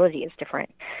variability is different.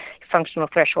 Functional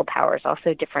threshold power is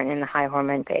also different in the high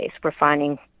hormone phase. We're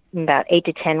finding about 8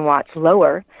 to 10 watts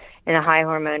lower in a high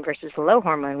hormone versus a low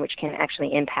hormone, which can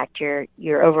actually impact your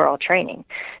overall training.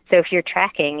 So if you're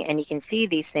tracking and you can see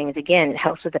these things, again, it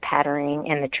helps with the patterning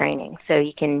and the training. So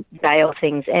you can dial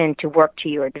things in to work to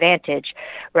your advantage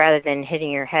rather than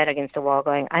hitting your head against the wall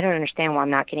going, I don't understand why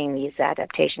I'm not getting these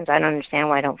adaptations. I don't understand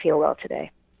why I don't feel well today.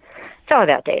 It's all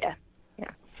about data.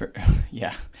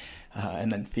 Yeah.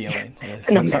 And then feeling.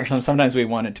 Sometimes we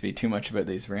want it to be too much about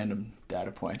these random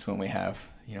data points when we have,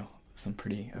 you know, some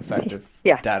pretty effective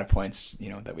data points, you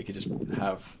know, that we could just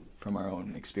have from our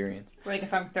own experience. Like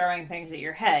if I'm throwing things at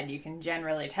your head, you can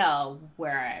generally tell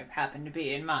where I happen to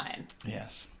be in mine.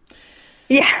 Yes.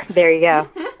 Yeah, there you go.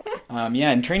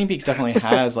 And Training Peaks definitely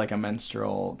has like a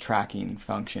menstrual tracking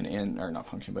function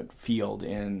but field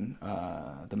in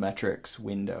the metrics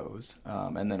windows.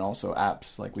 And then also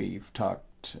apps, like we've talked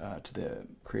to the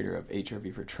creator of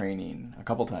HRV for Training a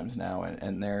couple times now,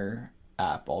 and their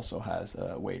app also has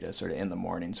a way to sort of in the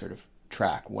morning sort of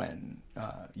track when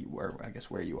you are, I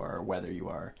guess, where you are or whether you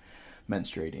are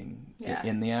menstruating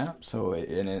in the app. So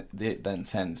it then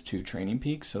sends to training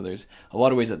peaks. So there's a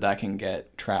lot of ways that can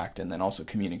get tracked and then also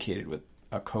communicated with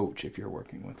a coach if you're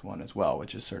working with one as well,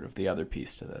 which is sort of the other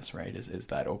piece to this, right? Is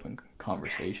that open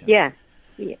conversation. Yeah.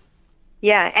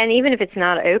 And even if it's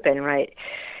not open, right?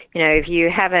 You know, if you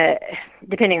have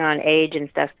depending on age and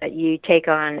stuff, that you take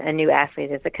on a new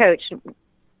athlete as a coach,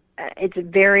 it's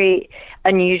very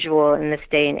unusual in this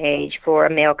day and age for a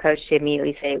male coach to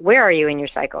immediately say, where are you in your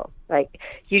cycle? Like,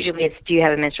 usually it's, do you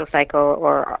have a menstrual cycle,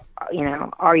 or, you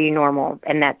know, are you normal?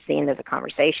 And that's the end of the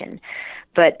conversation.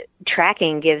 But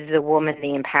tracking gives the woman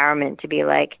the empowerment to be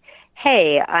like,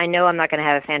 hey, I know I'm not going to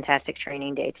have a fantastic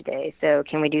training day today, so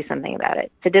can we do something about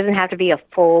it? So it doesn't have to be a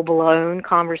full-blown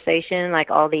conversation, like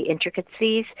all the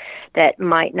intricacies that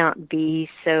might not be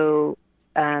so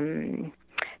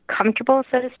comfortable,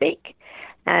 so to speak.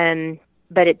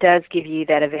 But it does give you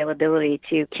that availability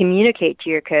to communicate to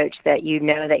your coach that you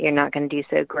know that you're not going to do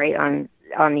so great on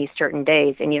these certain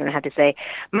days, and you don't have to say,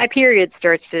 my period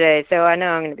starts today, so I know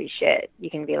I'm going to be shit.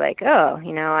 You can be like, oh,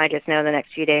 you know, I just know the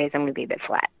next few days I'm going to be a bit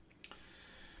flat.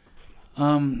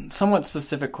 Somewhat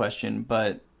specific question,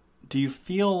 but do you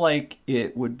feel like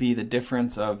it would be the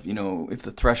difference of, you know, if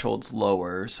the threshold's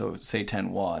lower, so say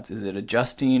 10 watts, is it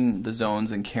adjusting the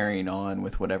zones and carrying on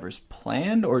with whatever's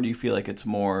planned, or do you feel like it's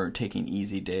more taking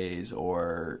easy days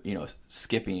or, you know,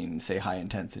 skipping, say, high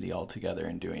intensity altogether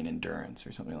and doing endurance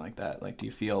or something like that? Like, do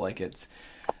you feel like it's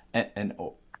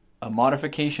a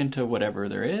modification to whatever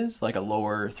there is, like a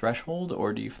lower threshold,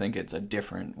 or do you think it's a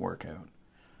different workout?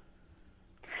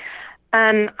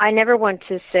 I never want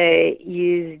to say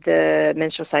use the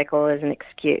menstrual cycle as an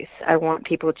excuse. I want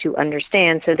people to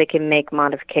understand so they can make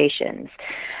modifications.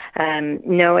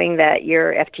 Knowing that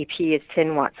your FTP is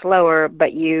 10 watts lower,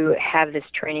 but you have this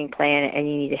training plan and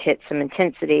you need to hit some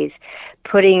intensities,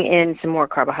 putting in some more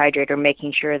carbohydrate or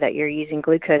making sure that you're using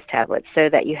glucose tablets so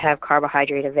that you have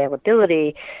carbohydrate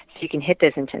availability so you can hit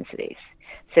those intensities.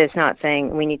 So it's not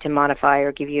saying we need to modify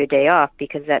or give you a day off,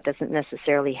 because that doesn't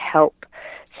necessarily help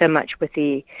so much with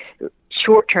the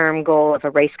short-term goal of a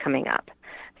race coming up.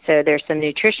 So there's some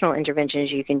nutritional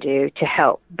interventions you can do to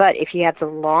help. But if you have the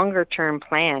longer-term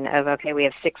plan of, okay, we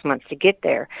have 6 months to get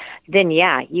there, then,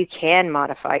 yeah, you can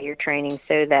modify your training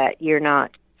so that you're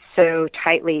not so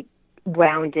tightly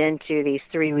wound into these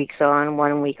 3 weeks on,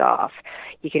 1 week off.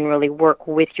 You can really work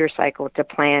with your cycle to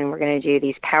plan. We're going to do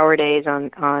these power days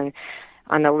on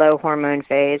the low hormone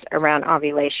phase around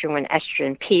ovulation when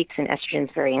estrogen peaks, and estrogen is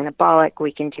very anabolic.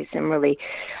 We can do some really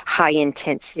high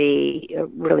intensity,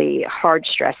 really hard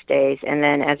stress days. And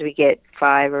then as we get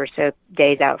 5 or so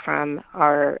days out from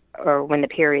or when the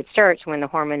period starts, when the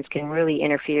hormones can really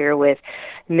interfere with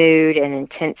mood and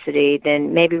intensity,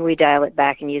 then maybe we dial it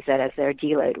back and use that as their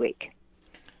deload week.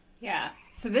 Yeah.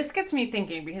 So this gets me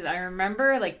thinking, because I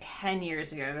remember like 10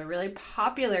 years ago, the really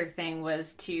popular thing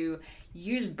was to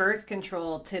use birth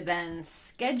control to then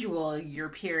schedule your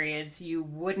periods. You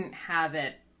wouldn't have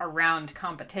it around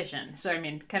competition. So, I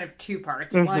mean, kind of two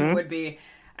parts. Mm-hmm. One would be,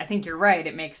 I think you're right,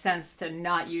 it makes sense to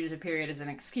not use a period as an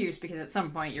excuse, because at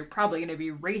some point you're probably going to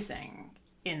be racing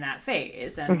in that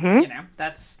phase. And, you know,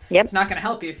 it's not going to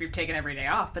help you if you've taken every day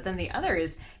off. But then the other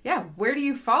is, where do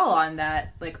you fall on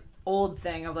that, like, old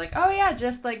thing of like, oh yeah,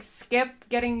 just like skip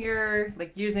getting your,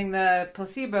 like, using the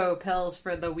placebo pills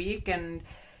for the week and,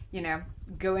 you know,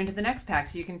 go into the next pack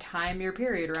so you can time your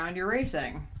period around your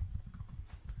racing.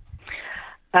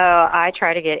 I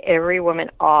try to get every woman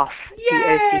off the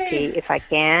OCT if I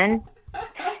can,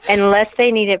 unless they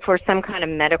need it for some kind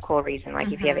of medical reason,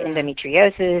 like if you have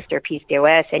endometriosis or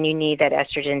PCOS and you need that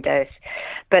estrogen dose.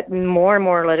 But more and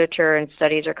more literature and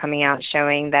studies are coming out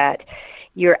showing that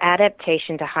your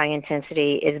adaptation to high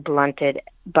intensity is blunted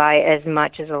by as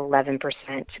much as 11%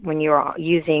 when you're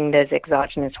using those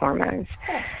exogenous hormones.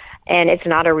 And it's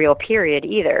not a real period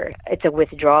either. It's a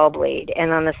withdrawal bleed.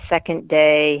 And on the second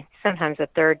day, sometimes the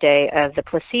third day of the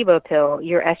placebo pill,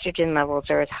 your estrogen levels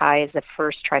are as high as the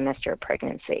first trimester of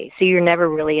pregnancy. So you're never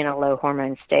really in a low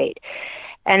hormone state.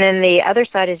 And then the other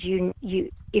side is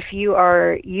if you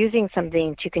are using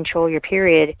something to control your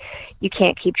period, you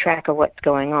can't keep track of what's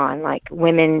going on. Like,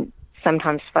 women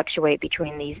sometimes fluctuate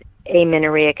between these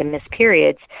amenorrheic and missed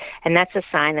periods, and that's a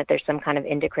sign that there's some kind of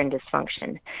endocrine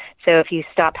dysfunction. So if you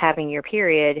stop having your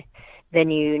period,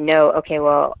 then you know, okay,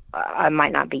 well, I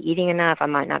might not be eating enough, I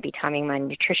might not be timing my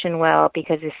nutrition well,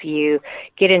 because if you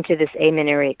get into this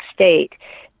amenorrheic state,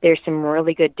 there's some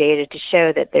really good data to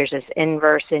show that there's this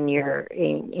inverse in your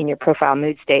profile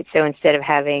mood state. So instead of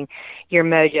having your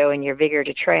mojo and your vigor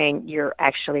to train, you're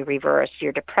actually reversed.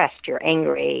 You're depressed, you're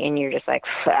angry, and you're just like,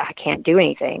 I can't do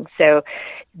anything. So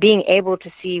being able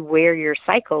to see where your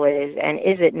cycle is and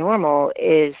is it normal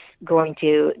is going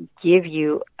to give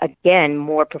you, again,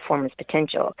 more performance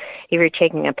potential. If you're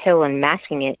taking a pill and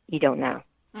masking it, you don't know.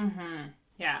 Mm-hmm.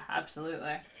 Yeah,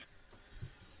 absolutely.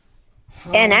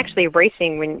 And actually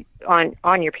racing when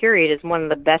on your period is one of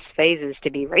the best phases to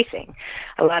be racing.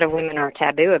 A lot of women are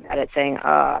taboo about it, saying,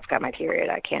 I've got my period,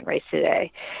 I can't race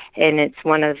today. And it's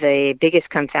one of the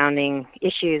biggest confounding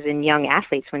issues in young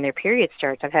athletes when their period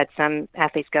starts. I've had some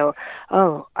athletes go,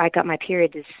 I got my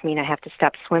period, does this mean I have to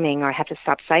stop swimming or I have to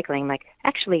stop cycling? I'm like,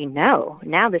 actually, no.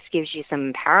 Now this gives you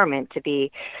some empowerment to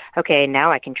be, okay,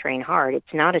 now I can train hard.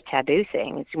 It's not a taboo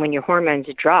thing. It's when your hormones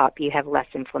drop, you have less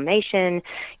inflammation,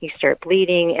 you start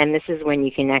bleeding, and this is when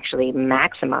you can actually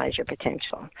maximize your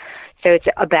potential. So it's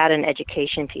about an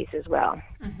education piece as well.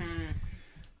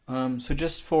 Mm-hmm. So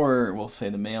just for, we'll say,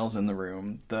 the males in the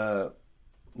room, the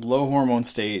low hormone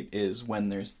state is when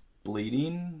there's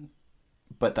bleeding,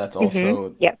 but that's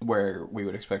also where we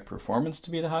would expect performance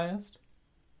to be the highest?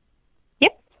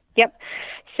 Yep.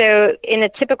 So in a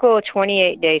typical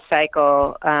 28-day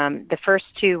cycle, the first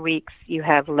 2 weeks you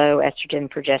have low estrogen,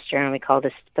 progesterone. We call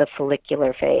this the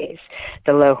follicular phase,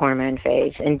 the low hormone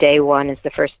phase. And day 1 is the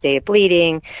first day of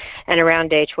bleeding. And around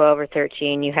day 12 or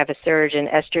 13, you have a surge in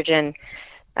estrogen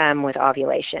with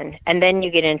ovulation. And then you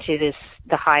get into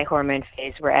the high hormone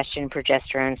phase where estrogen and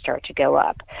progesterone start to go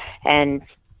up. And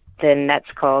then that's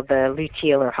called the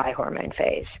luteal or high hormone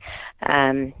phase.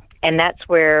 And that's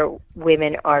where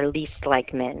women are least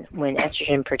like men, when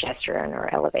estrogen and progesterone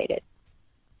are elevated.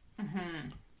 Mm-hmm.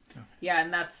 Yeah,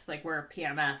 and that's like where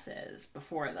PMS is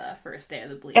before the first day of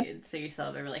the bleed. Yep. So you still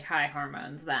have the really high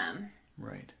hormones then.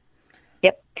 Right.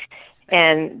 Yep.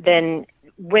 And then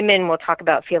women will talk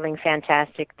about feeling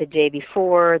fantastic the day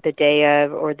before, the day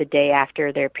of, or the day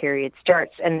after their period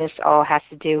starts. And this all has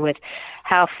to do with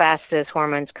how fast those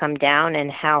hormones come down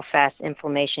and how fast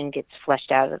inflammation gets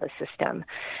flushed out of the system.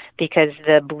 Because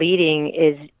the bleeding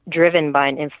is driven by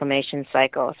an inflammation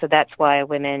cycle. So that's why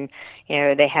women,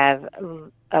 they have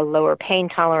a lower pain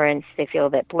tolerance. They feel a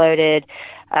bit bloated.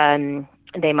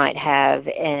 They might have,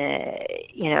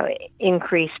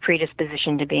 increased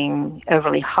predisposition to being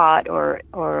overly hot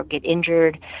or get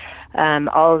injured.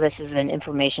 All of this is an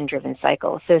inflammation-driven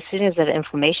cycle. So as soon as that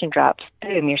inflammation drops,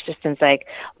 boom, your system's like,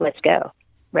 let's go,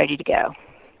 ready to go.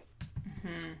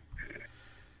 Mm-hmm.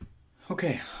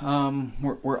 Okay,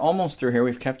 we're almost through here.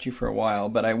 We've kept you for a while,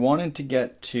 but I wanted to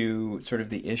get to sort of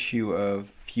the issue of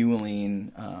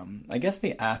fueling, I guess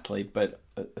the athlete, but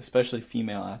especially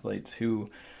female athletes who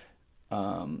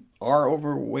are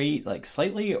overweight, like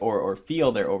slightly, or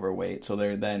feel they're overweight, so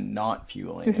they're then not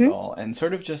fueling at all. And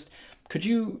sort of just, could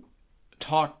you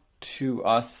talk to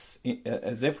us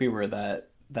as if we were that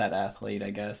athlete,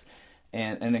 I guess,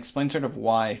 and explain sort of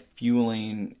why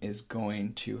fueling is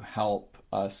going to help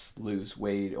us lose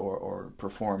weight or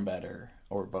perform better,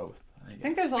 or both? I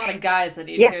think there's a lot of guys that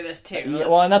need to hear this too. Yeah,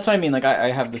 well, and that's what I mean. Like,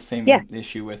 I have the same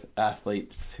issue with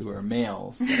athletes who are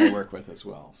males that I work with as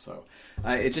well. So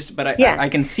I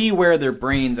can see where their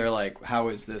brains are like, how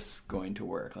is this going to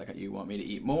work? Like, you want me to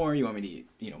eat more? You want me to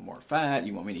eat, more fat?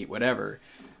 You want me to eat whatever?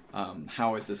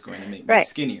 How is this going to make me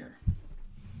skinnier?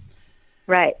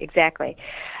 Right, exactly.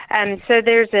 So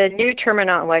there's a new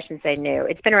terminology, well, I shouldn't say new.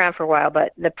 It's been around for a while,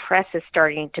 but the press is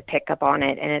starting to pick up on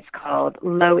it, and it's called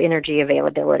low energy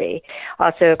availability,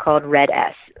 also called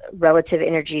RED-S, relative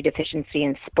energy deficiency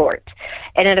in sport.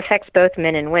 And it affects both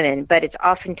men and women, but it's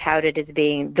often touted as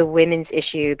being the women's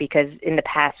issue because in the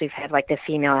past we've had like the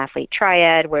female athlete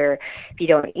triad where if you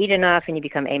don't eat enough and you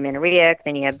become amenorrheic,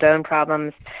 then you have bone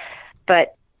problems.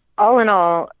 But all in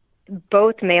all,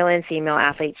 both male and female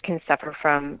athletes can suffer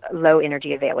from low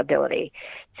energy availability.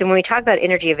 So when we talk about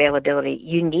energy availability,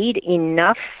 you need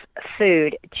enough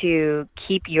food to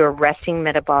keep your resting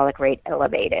metabolic rate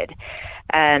elevated.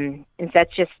 And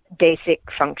that's just basic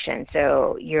function.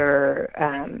 So your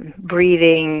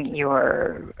breathing,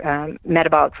 your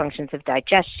metabolic functions of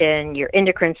digestion, your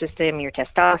endocrine system, your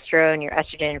testosterone, your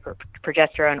estrogen,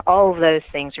 progesterone, all of those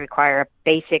things require a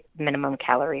basic minimum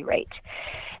calorie rate.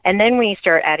 And then when you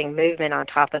start adding movement on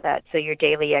top of that, so your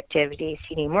daily activities,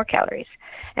 you need more calories.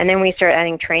 And then when you start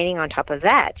adding training on top of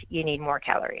that, you need more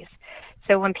calories.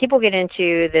 So when people get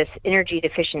into this energy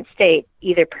deficient state,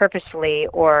 either purposely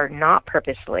or not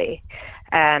purposely,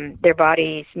 their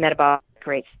body's metabolic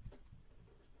rates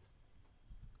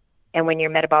And when your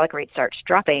metabolic rate starts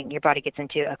dropping, your body gets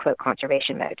into a, quote,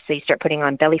 conservation mode. So you start putting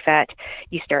on belly fat,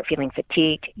 you start feeling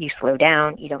fatigued, you slow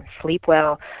down, you don't sleep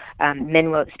well.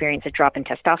 Men will experience a drop in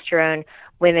testosterone.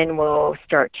 Women will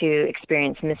start to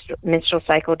experience menstrual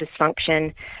cycle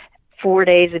dysfunction. 4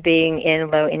 days of being in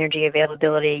low energy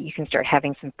availability, you can start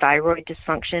having some thyroid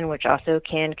dysfunction, which also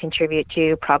can contribute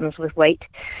to problems with weight.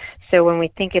 So when we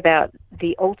think about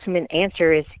the ultimate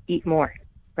answer is eat more,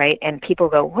 right? And people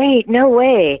go, wait, no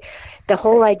way. The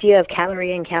whole idea of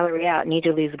calorie in, calorie out, need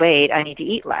to lose weight, I need to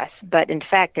eat less. But in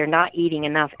fact, they're not eating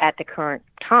enough at the current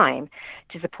time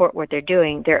to support what they're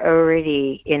doing. They're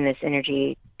already in this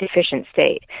energy deficient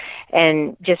state.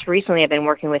 And just recently I've been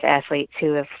working with athletes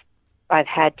who I've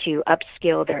had to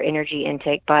upskill their energy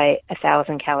intake by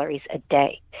 1,000 calories a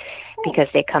day because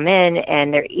they come in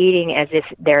and they're eating as if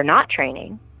they're not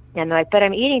training. And they're like, but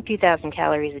I'm eating 2,000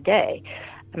 calories a day.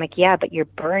 I'm like, yeah, but you're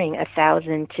burning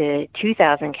 1,000 to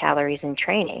 2,000 calories in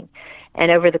training. And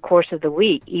over the course of the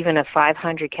week, even a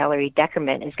 500-calorie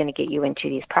decrement is going to get you into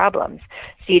these problems.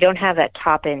 So you don't have that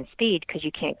top-end speed because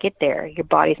you can't get there. Your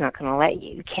body's not going to let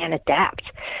you. You can't adapt.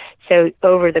 So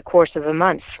over the course of a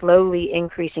month, slowly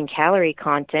increasing calorie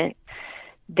content,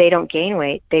 they don't gain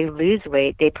weight, they lose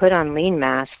weight, they put on lean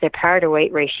mass, their power to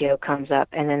weight ratio comes up,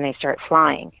 and then they start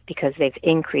flying because they've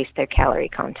increased their calorie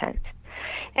content.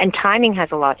 And timing has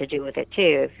a lot to do with it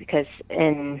too, because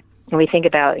when we think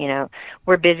about,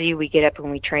 we're busy, we get up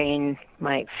and we train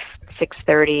like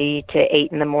 6:30 to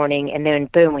 8 in the morning, and then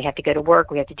boom, we have to go to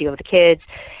work, we have to deal with the kids,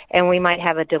 and we might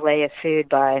have a delay of food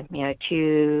by,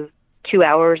 2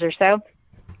 hours or so.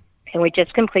 And we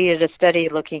just completed a study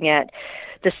looking at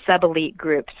the sub-elite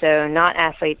group, so not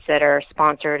athletes that are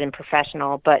sponsored and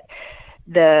professional, but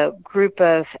the group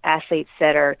of athletes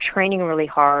that are training really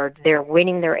hard, they're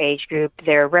winning their age group,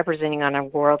 they're representing on a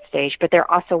world stage, but they're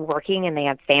also working and they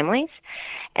have families.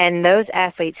 And those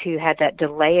athletes who had that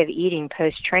delay of eating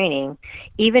post-training,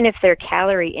 even if their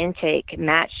calorie intake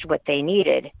matched what they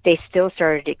needed, they still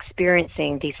started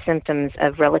experiencing these symptoms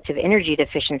of relative energy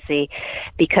deficiency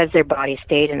because their body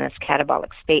stayed in this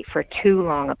catabolic state for too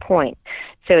long a point.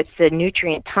 So it's the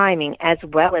nutrient timing as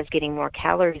well as getting more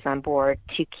calories on board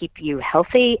to keep you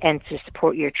healthy and to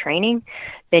support your training.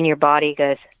 Then your body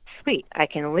goes, sweet, I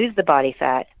can lose the body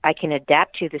fat, I can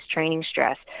adapt to this training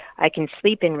stress, I can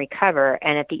sleep and recover,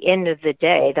 and at the end of the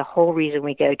day, the whole reason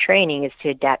we go training is to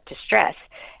adapt to stress.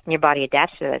 And your body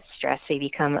adapts to that stress, so you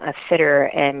become a fitter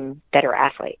and better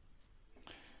athlete.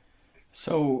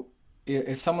 So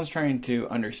if someone's trying to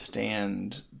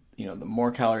understand, the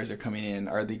more calories are coming in,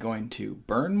 are they going to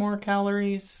burn more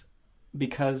calories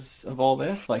because of all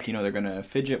this? Like, they're going to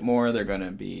fidget more, they're going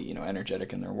to be,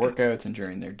 energetic in their workouts and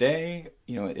during their day.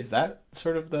 Is that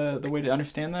sort of the way to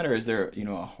understand that? Or is there, a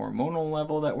hormonal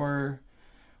level that we're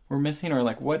missing? Or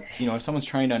like what, if someone's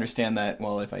trying to understand that,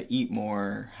 well, if I eat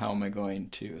more, how am I going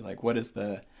to, like,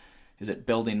 is it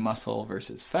building muscle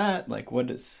versus fat? Like how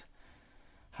does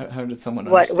someone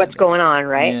understand what's going on,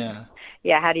 right? Yeah.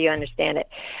 Yeah, how do you understand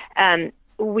it?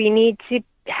 We need to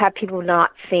have people not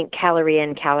think calorie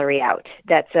in, calorie out.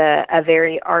 That's a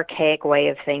very archaic way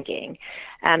of thinking.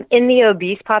 In the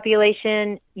obese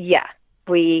population, yeah,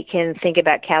 we can think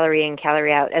about calorie in,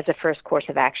 calorie out as a first course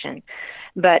of action.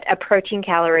 But a protein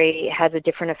calorie has a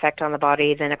different effect on the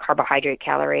body than a carbohydrate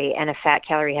calorie, and a fat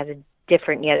calorie has a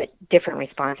different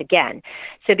response again.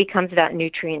 So it becomes about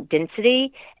nutrient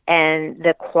density and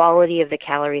the quality of the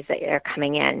calories that are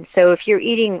coming in. So if you're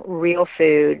eating real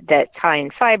food that's high in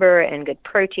fiber and good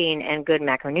protein and good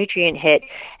macronutrient hit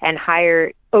and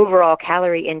higher overall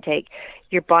calorie intake,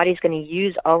 your body's going to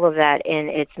use all of that in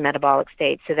its metabolic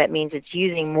state. So that means it's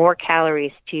using more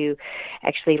calories to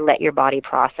actually let your body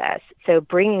process. So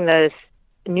bringing those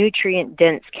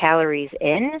nutrient-dense calories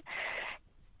in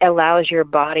allows your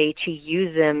body to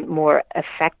use them more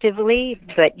effectively.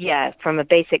 But yeah, from a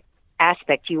basic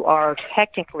aspect, you are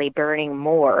technically burning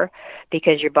more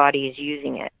because your body is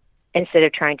using it instead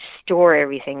of trying to store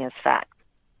everything as fat.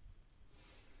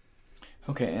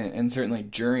 Okay, and certainly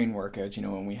during workouts,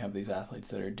 when we have these athletes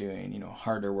that are doing,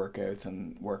 harder workouts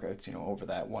and workouts, over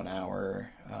that 1 hour,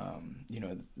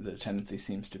 the tendency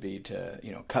seems to be to,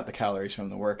 cut the calories from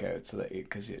the workout so that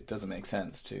because it doesn't make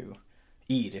sense to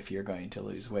eat if you're going to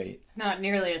lose weight. Not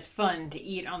nearly as fun to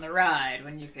eat on the ride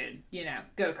when you could,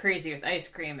 go crazy with ice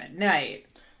cream at night.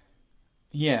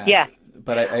 Yes, yeah.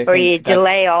 But I or think you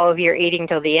delay all of your eating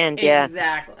till the end. Yeah,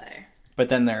 exactly. But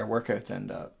then their workouts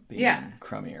end up being Yeah.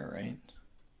 crummier, right?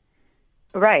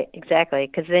 Right, exactly.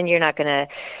 Because then you're not going to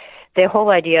the whole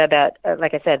idea about,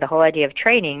 like I said, the whole idea of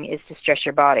training is to stress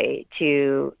your body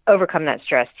to overcome that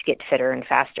stress to get fitter and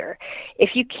faster.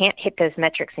 If you can't hit those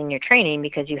metrics in your training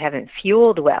because you haven't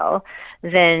fueled well,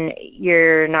 then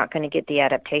you're not going to get the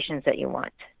adaptations that you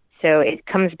want. So it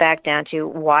comes back down to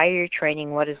why you're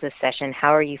training, what is the session,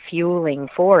 how are you fueling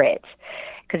for it?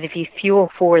 Because if you fuel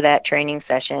for that training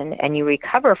session and you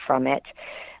recover from it,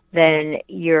 then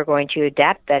you're going to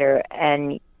adapt better.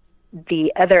 And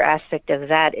the other aspect of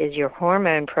that is your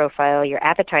hormone profile, your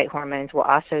appetite hormones will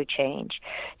also change.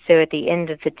 So at the end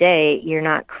of the day, you're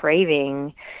not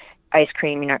craving ice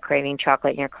cream, you're not craving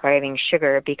chocolate, you're not craving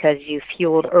sugar because you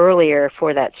fueled earlier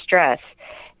for that stress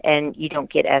and you don't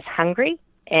get as hungry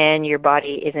and your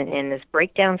body isn't in this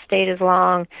breakdown state as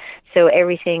long. So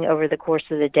everything over the course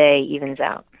of the day evens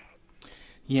out.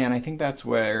 Yeah, and I think that's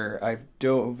where I've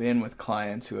dove in with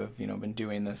clients who have, been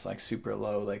doing this like super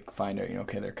low, like find out,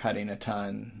 okay, they're cutting a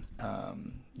ton.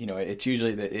 It's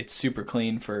usually that it's super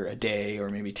clean for a day or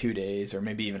maybe 2 days or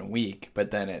maybe even a week,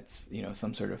 but then it's,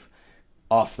 some sort of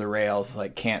off the rails,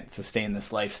 like can't sustain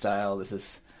this lifestyle. This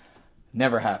is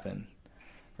never happen,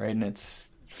 right? And it's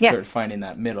sort of finding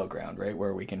that middle ground, right,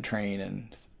 where we can train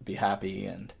and be happy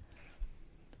and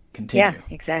continue. Yeah,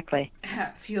 exactly.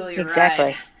 Fuel your exactly.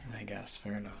 ride. I guess,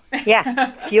 fair enough.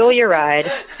 Yeah, fuel your ride.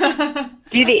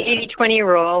 Do the 80-20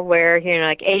 rule where,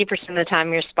 like 80% of the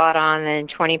time you're spot on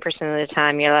and 20% of the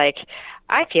time you're like,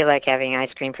 I feel like having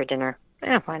ice cream for dinner.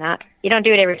 Why not? You don't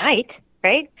do it every night,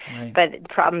 right? But the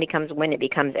problem becomes when it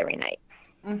becomes every night.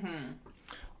 Mm-hmm.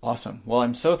 Awesome. Well,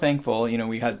 I'm so thankful.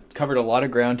 We had covered a lot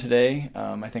of ground today.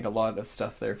 I think a lot of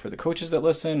stuff there for the coaches that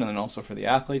listen and then also for the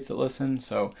athletes that listen.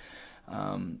 So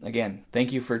again,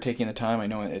 thank you for taking the time. I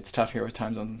know it's tough here with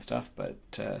time zones and stuff, but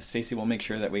Stacy will make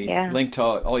sure that we link to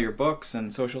all your books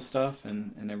and social stuff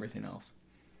and everything else.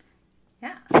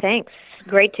 Yeah. Thanks.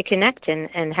 Great to connect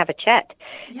and have a chat.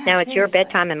 Yeah, now it's seriously. your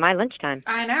bedtime and my lunchtime.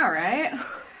 I know, right?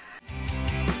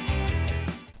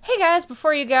 Hey guys,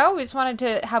 before you go, we just wanted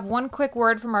to have one quick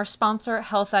word from our sponsor,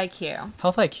 Health IQ.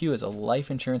 Health IQ is a life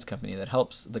insurance company that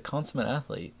helps the consummate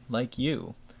athlete like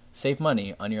you save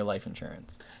money on your life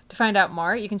insurance. To find out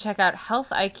more, you can check out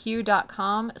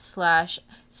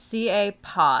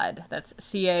healthiq.com/CAPOD. That's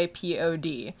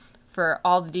CAPOD for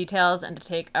all the details and to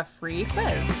take a free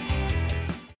quiz.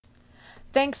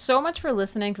 Thanks so much for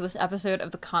listening to this episode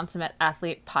of the Consummate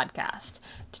Athlete Podcast.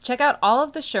 To check out all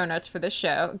of the show notes for this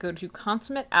show, go to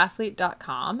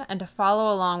consummateathlete.com, and to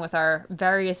follow along with our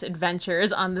various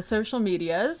adventures on the social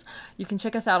medias, you can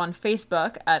check us out on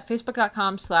Facebook at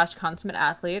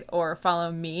facebook.com/consummateathlete, or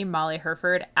follow me, Molly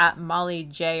Herford, at Molly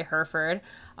J. Herford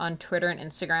on Twitter and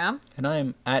Instagram. And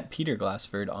I'm at Peter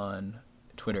Glassford on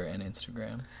Twitter and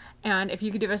Instagram. And if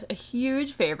you could do us a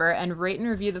huge favor and rate and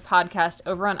review the podcast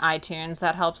over on iTunes,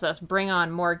 that helps us bring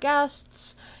on more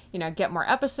guests, get more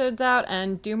episodes out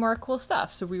and do more cool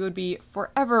stuff. So we would be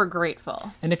forever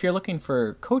grateful. And if you're looking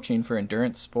for coaching for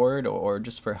endurance sport or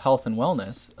just for health and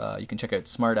wellness, you can check out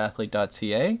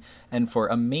smartathlete.ca. And for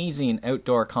amazing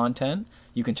outdoor content,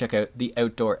 you can check out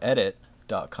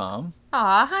theoutdooredit.com.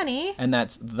 Aw, honey. And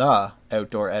that's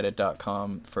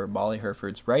theoutdooredit.com for Molly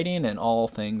Herford's writing and all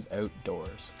things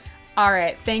outdoors. All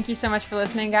right. Thank you so much for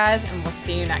listening, guys, and we'll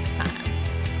see you next time.